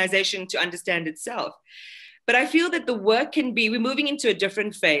the organization to understand itself. But I feel that the work can be, we're moving into a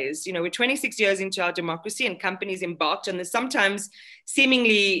different phase. You know, we're 26 years into our democracy and companies embarked on this, sometimes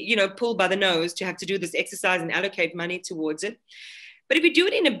seemingly, you know, pulled by the nose to have to do this exercise and allocate money towards it. But if we do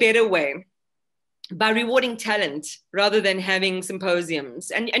it in a better way, by rewarding talent rather than having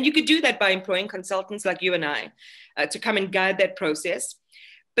symposiums, and you could do that by employing consultants like you and I to come and guide that process.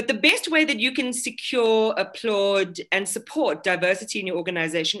 But the best way that you can secure, applaud, and support diversity in your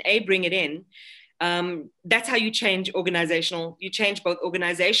organization, bring it in. That's how you change both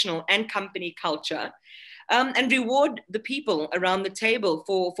organizational and company culture, and reward the people around the table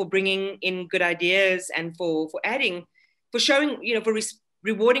for bringing in good ideas and for adding, for showing, you know, for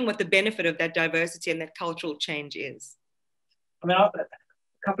rewarding what the benefit of that diversity and that cultural change is. I mean, a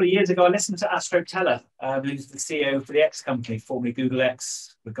couple of years ago, I listened to Astro Teller, who's the CEO for the X company, formerly Google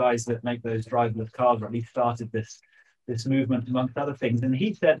X, the guys that make those driverless cars, or at least started this movement amongst other things. And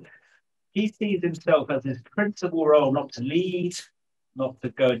he said he sees himself as his principal role not to lead, not to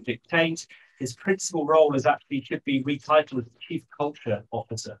go and dictate. His principal role is actually should be retitled as Chief Culture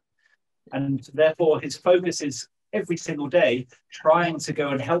Officer. And therefore, his focus is every single day trying to go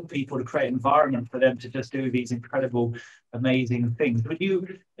and help people to create an environment for them to just do these incredible, amazing things. Would you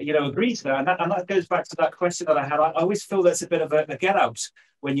agree to that? And that goes back to that question that I had. I always feel there's a bit of a get out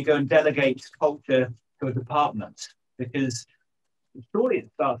when you go and delegate culture to a department, because surely it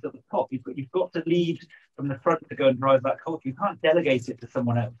starts at the top. You've got to lead from the front to go and drive that culture. You can't delegate it to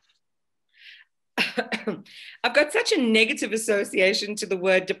someone else. I've got such a negative association to the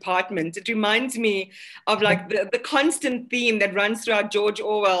word department. It reminds me of like the constant theme that runs throughout George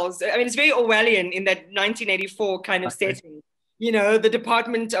Orwell's. I mean, it's very Orwellian in that 1984 kind of setting. You know, the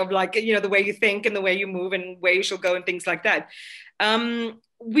department of like, you know, the way you think and the way you move and where you shall go and things like that.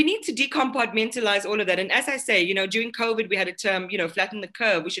 We need to decompartmentalize all of that. And as I say, you know, during COVID, we had a term, you know, flatten the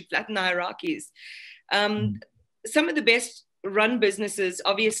curve. We should flatten the hierarchies. Some of the best run businesses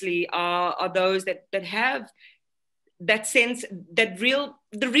obviously are those that have that sense, the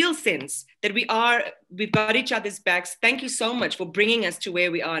real sense that we've got each other's backs. Thank you so much for bringing us to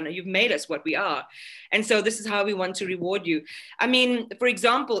where we are. Now you've made us what we are. And so this is how we want to reward you. I mean, for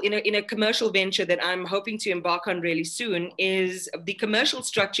example, in a commercial venture that I'm hoping to embark on really soon, is the commercial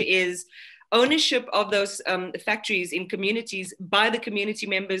structure is ownership of those factories in communities by the community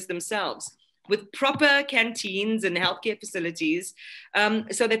members themselves, with proper canteens and healthcare facilities,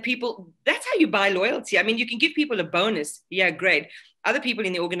 so that that's how you buy loyalty. I mean, you can give people a bonus. Yeah, great. Other people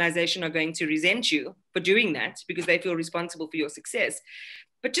in the organization are going to resent you for doing that because they feel responsible for your success.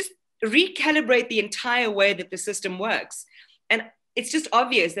 But just recalibrate the entire way that the system works. And it's just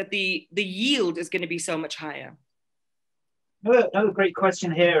obvious that the yield is going to be so much higher. Another great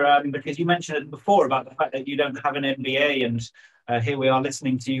question here, because you mentioned it before about the fact that you don't have an MBA, and here we are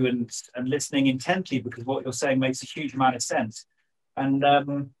listening to you and listening intently because what you're saying makes a huge amount of sense. And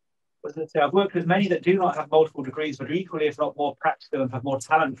I've worked with many that do not have multiple degrees, but are equally, if not more practical and have more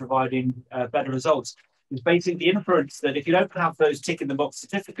talent providing better results. It's basically the inference that if you don't have those tick in the box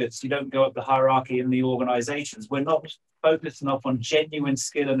certificates, you don't go up the hierarchy in the organizations. We're not focused enough on genuine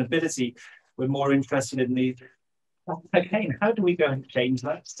skill and ability. We're more interested in the, again, how do we go and change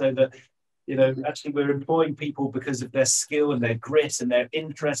that so that, you know, actually we're employing people because of their skill and their grit and their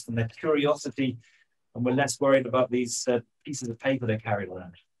interest and their curiosity, and we're less worried about these pieces of paper they carry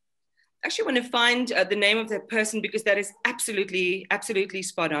around. I actually want to find the name of that person because that is absolutely, absolutely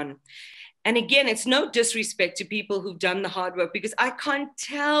spot on. And again, it's no disrespect to people who've done the hard work, because I can't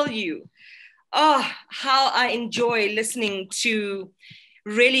tell you, how I enjoy listening to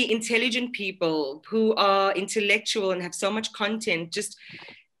really intelligent people who are intellectual and have so much content. Just,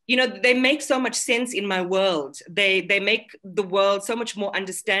 you know, they make so much sense in my world. They make the world so much more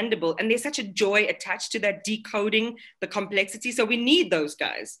understandable. And there's such a joy attached to that, decoding the complexity. So we need those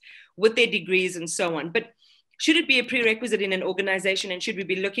guys with their degrees and so on. But should it be a prerequisite in an organization, and should we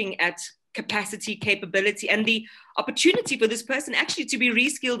be looking at capacity, capability, and the opportunity for this person actually to be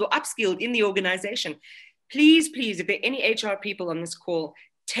reskilled or upskilled in the organization? Please, if there are any HR people on this call,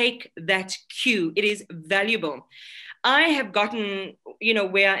 take that cue. It is valuable. I have gotten,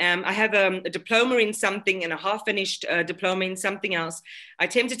 where I am. I have a diploma in something and a half-finished diploma in something else. I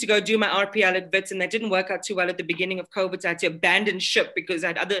attempted to go do my RPL at WITS, and that didn't work out too well at the beginning of COVID. So I had to abandon ship because I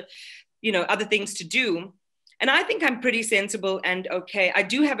had other things to do. And I think I'm pretty sensible and okay. I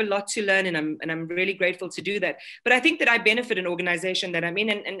do have a lot to learn, and I'm really grateful to do that. But I think that I benefit an organization that I'm in,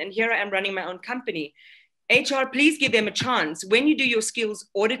 and here I am running my own company. HR, please give them a chance. When you do your skills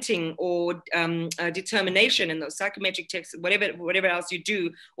auditing or determination and those psychometric tests, whatever else you do,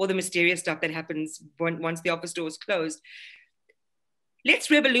 all the mysterious stuff that happens once the office door is closed, let's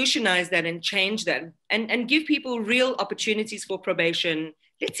revolutionize that and change that and give people real opportunities for probation.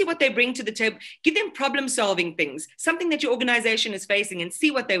 Let's see what they bring to the table. Give them problem-solving things, something that your organization is facing, and see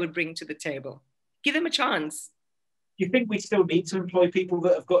what they would bring to the table. Give them a chance. Do you think we still need to employ people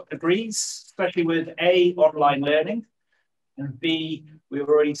that have got degrees, especially with A, online learning, and B, we're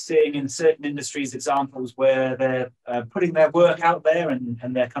already seeing in certain industries examples where they're putting their work out there and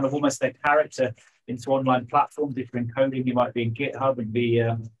they're kind of almost their character into online platforms. If you're in coding, you might be in GitHub and be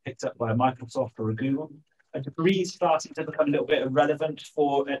picked up by a Microsoft or a Google. A degree is starting to become a little bit irrelevant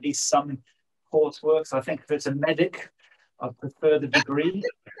for at least some coursework. So I think if it's a medic, I prefer the degree.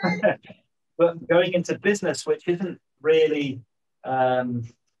 But going into business, which isn't really that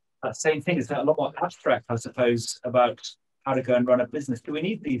same thing, it's a lot more abstract, I suppose, about how to go and run a business. Do we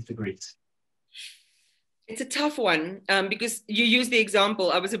need these degrees? It's a tough one because you use the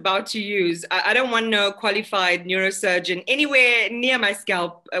example I was about to use. I don't want no qualified neurosurgeon anywhere near my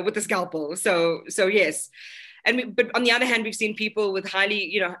scalp with a scalpel. So yes. But on the other hand, we've seen people with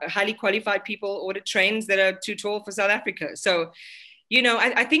highly qualified people audit trains that are too tall for South Africa. So,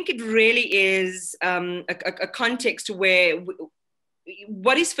 I think it really is a context where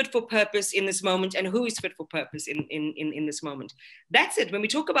what is fit for purpose in this moment and who is fit for purpose in this moment. That's it. When we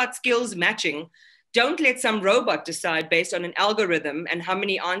talk about skills matching, don't let some robot decide based on an algorithm and how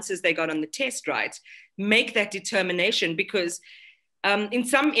many answers they got on the test right. Make that determination because in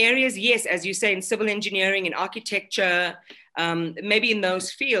some areas, yes, as you say, in civil engineering and architecture, maybe in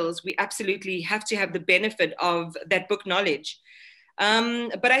those fields, we absolutely have to have the benefit of that book knowledge.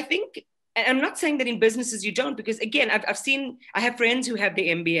 But I think, and I'm not saying that in businesses you don't, because again, I have friends who have the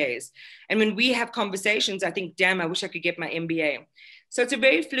MBAs. And when we have conversations, I think, damn, I wish I could get my MBA. So it's a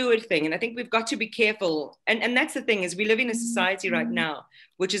very fluid thing. And I think we've got to be careful. And that's the thing is we live in a society right now,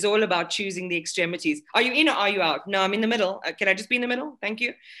 which is all about choosing the extremities. Are you in or are you out? No, I'm in the middle. Can I just be in the middle? Thank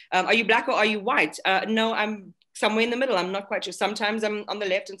you. Are you black or are you white? No, I'm somewhere in the middle. I'm not quite sure. Sometimes I'm on the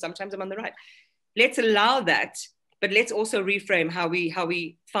left and sometimes I'm on the right. Let's allow that. But let's also reframe how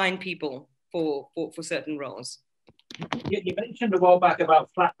we find people for certain roles. You mentioned a while back about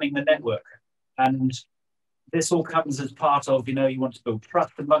flattening the network. And this all comes as part of, you want to build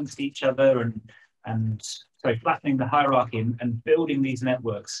trust amongst each other and flattening the hierarchy and building these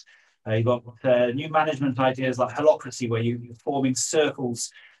networks. You've got new management ideas like holacracy, where you're forming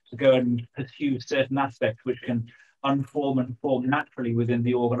circles to go and pursue certain aspects which can unform and form naturally within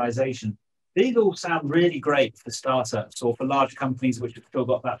the organization. These all sound really great for startups or for large companies which have still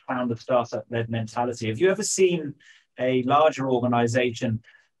got that founder startup-led mentality. Have you ever seen a larger organization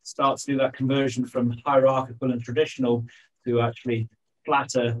start to do that conversion from hierarchical and traditional to actually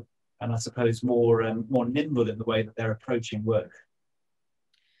flatter and I suppose more nimble in the way that they're approaching work?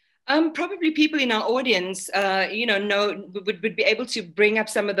 Probably people in our audience, would be able to bring up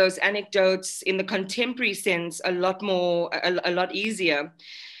some of those anecdotes in the contemporary sense a lot easier.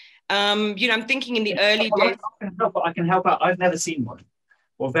 I'm thinking in the early days. I can help out. I've never seen one,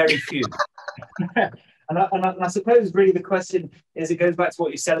 or very few. And I suppose really the question is, it goes back to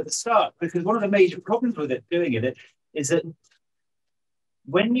what you said at the start, because one of the major problems with doing it is that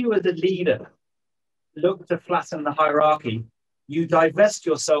when you as a leader look to flatten the hierarchy, you divest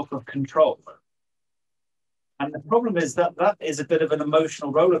yourself of control. And the problem is that is a bit of an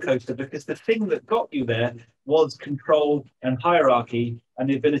emotional roller coaster, because the thing that got you there was control and hierarchy and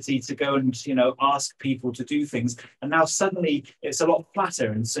the ability to go and, ask people to do things. And now suddenly it's a lot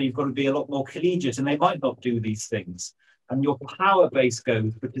flatter. And so you've got to be a lot more collegiate, and they might not do these things. And your power base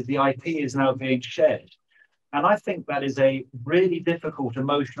goes because the IP is now being shared. And I think that is a really difficult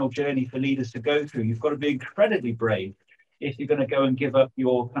emotional journey for leaders to go through. You've got to be incredibly brave if you're going to go and give up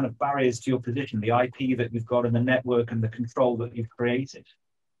your kind of barriers to your position, the IP that you've got and the network and the control that you've created.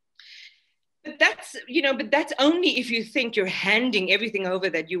 But that's only if you think you're handing everything over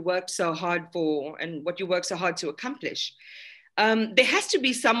that you worked so hard for and what you worked so hard to accomplish. there has to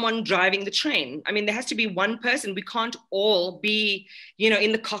be someone driving the train. I mean, there has to be one person. We can't all be,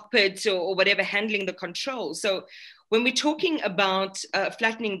 in the cockpit or whatever, handling the control. So when we're talking about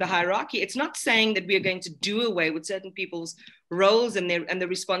flattening the hierarchy, it's not saying that we are going to do away with certain people's roles and the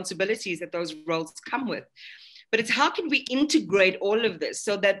responsibilities that those roles come with. But it's how can we integrate all of this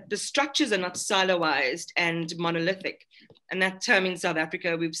so that the structures are not siloized and monolithic. And that term in South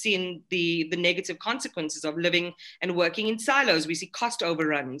Africa, we've seen the negative consequences of living and working in silos. We see cost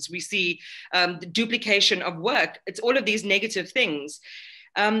overruns. We see the duplication of work. It's all of these negative things.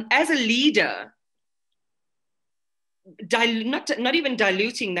 As a leader, not even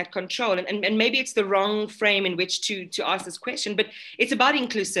diluting that control, and maybe it's the wrong frame in which to ask this question, but it's about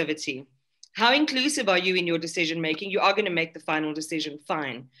inclusivity. How inclusive are you in your decision making? You are going to make the final decision,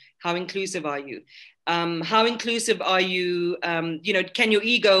 fine. How inclusive are you? How inclusive are you? Can your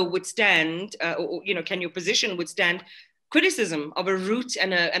ego withstand, or can your position withstand criticism of a route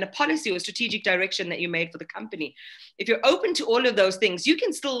and a policy or strategic direction that you made for the company? If you're open to all of those things, you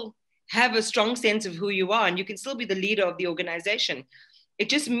can still have a strong sense of who you are, and you can still be the leader of the organization. It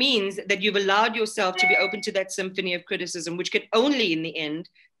just means that you've allowed yourself to be open to that symphony of criticism, which can only, in the end,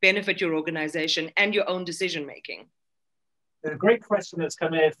 benefit your organization and your own decision-making. A great question that's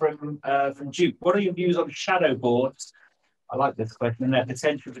come here from Duke. What are your views on shadow boards? I like this question, and their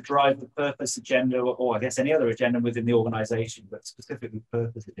potential to drive the purpose agenda, or I guess any other agenda within the organization, but specifically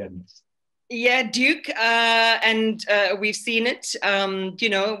purpose agendas. Yeah, Duke, and we've seen it.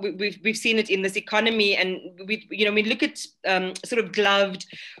 We've seen it in this economy, and we look at sort of gloved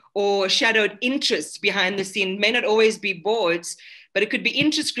or shadowed interests behind the scene. May not always be boards, but it could be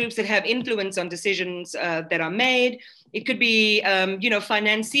interest groups that have influence on decisions that are made. It could be,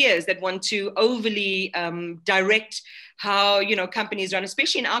 financiers that want to overly direct how, companies run,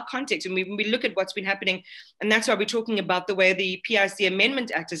 especially in our context. And we look at what's been happening. And that's why we're talking about the way the PIC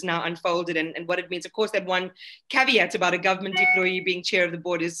Amendment Act is now unfolded and what it means. Of course, that one caveat about a government employee being chair of the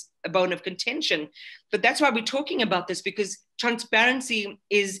board is a bone of contention. But that's why we're talking about this, because transparency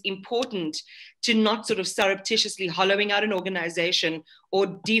is important to not sort of surreptitiously hollowing out an organization or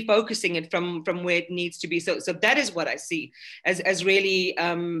defocusing it from where it needs to be. So that is what I see as really,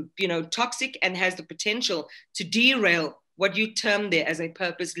 toxic and has the potential to derail what you term there as a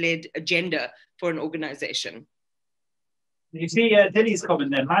purpose-led agenda for an organization. You see Dilly's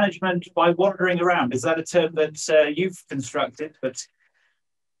comment there, management by wandering around. Is that a term that you've constructed? But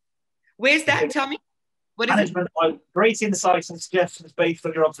where's that? Tell me. What is management by great insights and suggestions based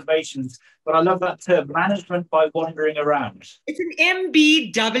on your observations. But I love that term, management by wandering around. It's an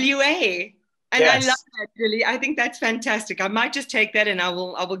MBWA. And yes. I love that, Dilly. I think that's fantastic. I might just take that and I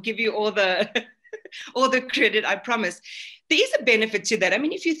will give you all the all the credit, I promise. There is a benefit to that. I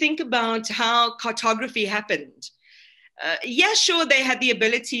mean, if you think about how cartography happened, sure, they had the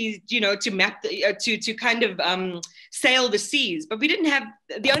ability, to map, to kind of sail the seas, but we didn't have,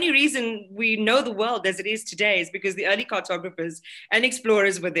 the only reason we know the world as it is today is because the early cartographers and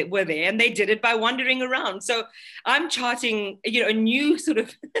explorers were there, and they did it by wandering around. So I'm charting, a new sort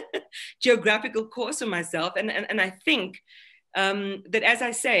of geographical course for myself. And I think that, as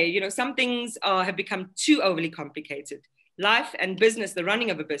I say, some things have become too overly complicated. Life and business, the running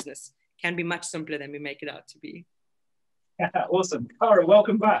of a business, can be much simpler than we make it out to be. Awesome. Cara,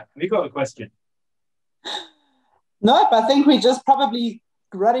 welcome back. Have you got a question? Nope, I think we're just probably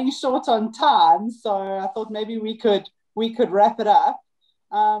running short on time, so I thought maybe we could wrap it up.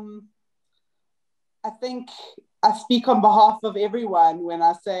 I think I speak on behalf of everyone when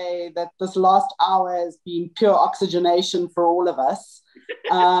I say that this last hour has been pure oxygenation for all of us.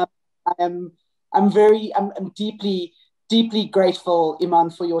 I'm deeply grateful,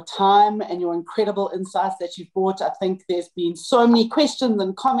 Iman, for your time and your incredible insights that you've brought. I think there's been so many questions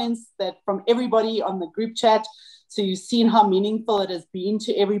and comments that from everybody on the group chat. So you've seen how meaningful it has been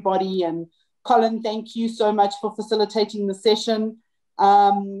to everybody. And Colin, thank you so much for facilitating the session.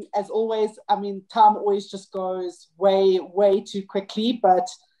 As always, I mean, time always just goes way, way too quickly, but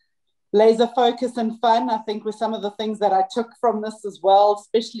laser focus and fun, I think, were some of the things that I took from this as well,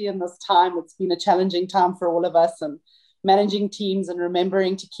 especially in this time. It's been a challenging time for all of us, and managing teams and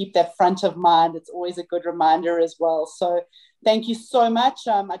remembering to keep that front of mind. It's always a good reminder as well. So thank you so much.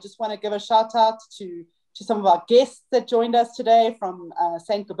 I just want to give a shout out to some of our guests that joined us today from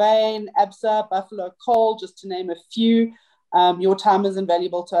St. Gobain, ABSA, Buffalo Coal, just to name a few. Your time is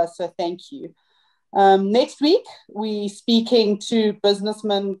invaluable to us, so thank you. Next week, we're speaking to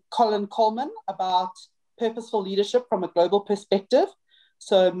businessman Colin Coleman about purposeful leadership from a global perspective.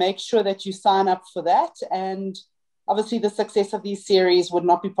 So make sure that you sign up for that. And obviously the success of these series would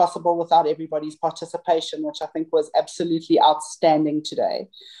not be possible without everybody's participation, which I think was absolutely outstanding today.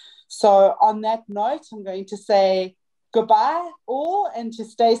 So on that note, I'm going to say goodbye all, and to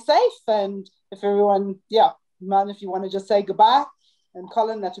stay safe. And if everyone, Iman, if you want to just say goodbye, and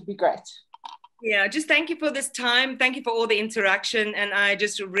Colin, that would be great. Yeah, just thank you for this time. Thank you for all the interaction. And I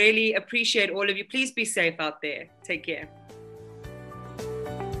just really appreciate all of you. Please be safe out there. Take care.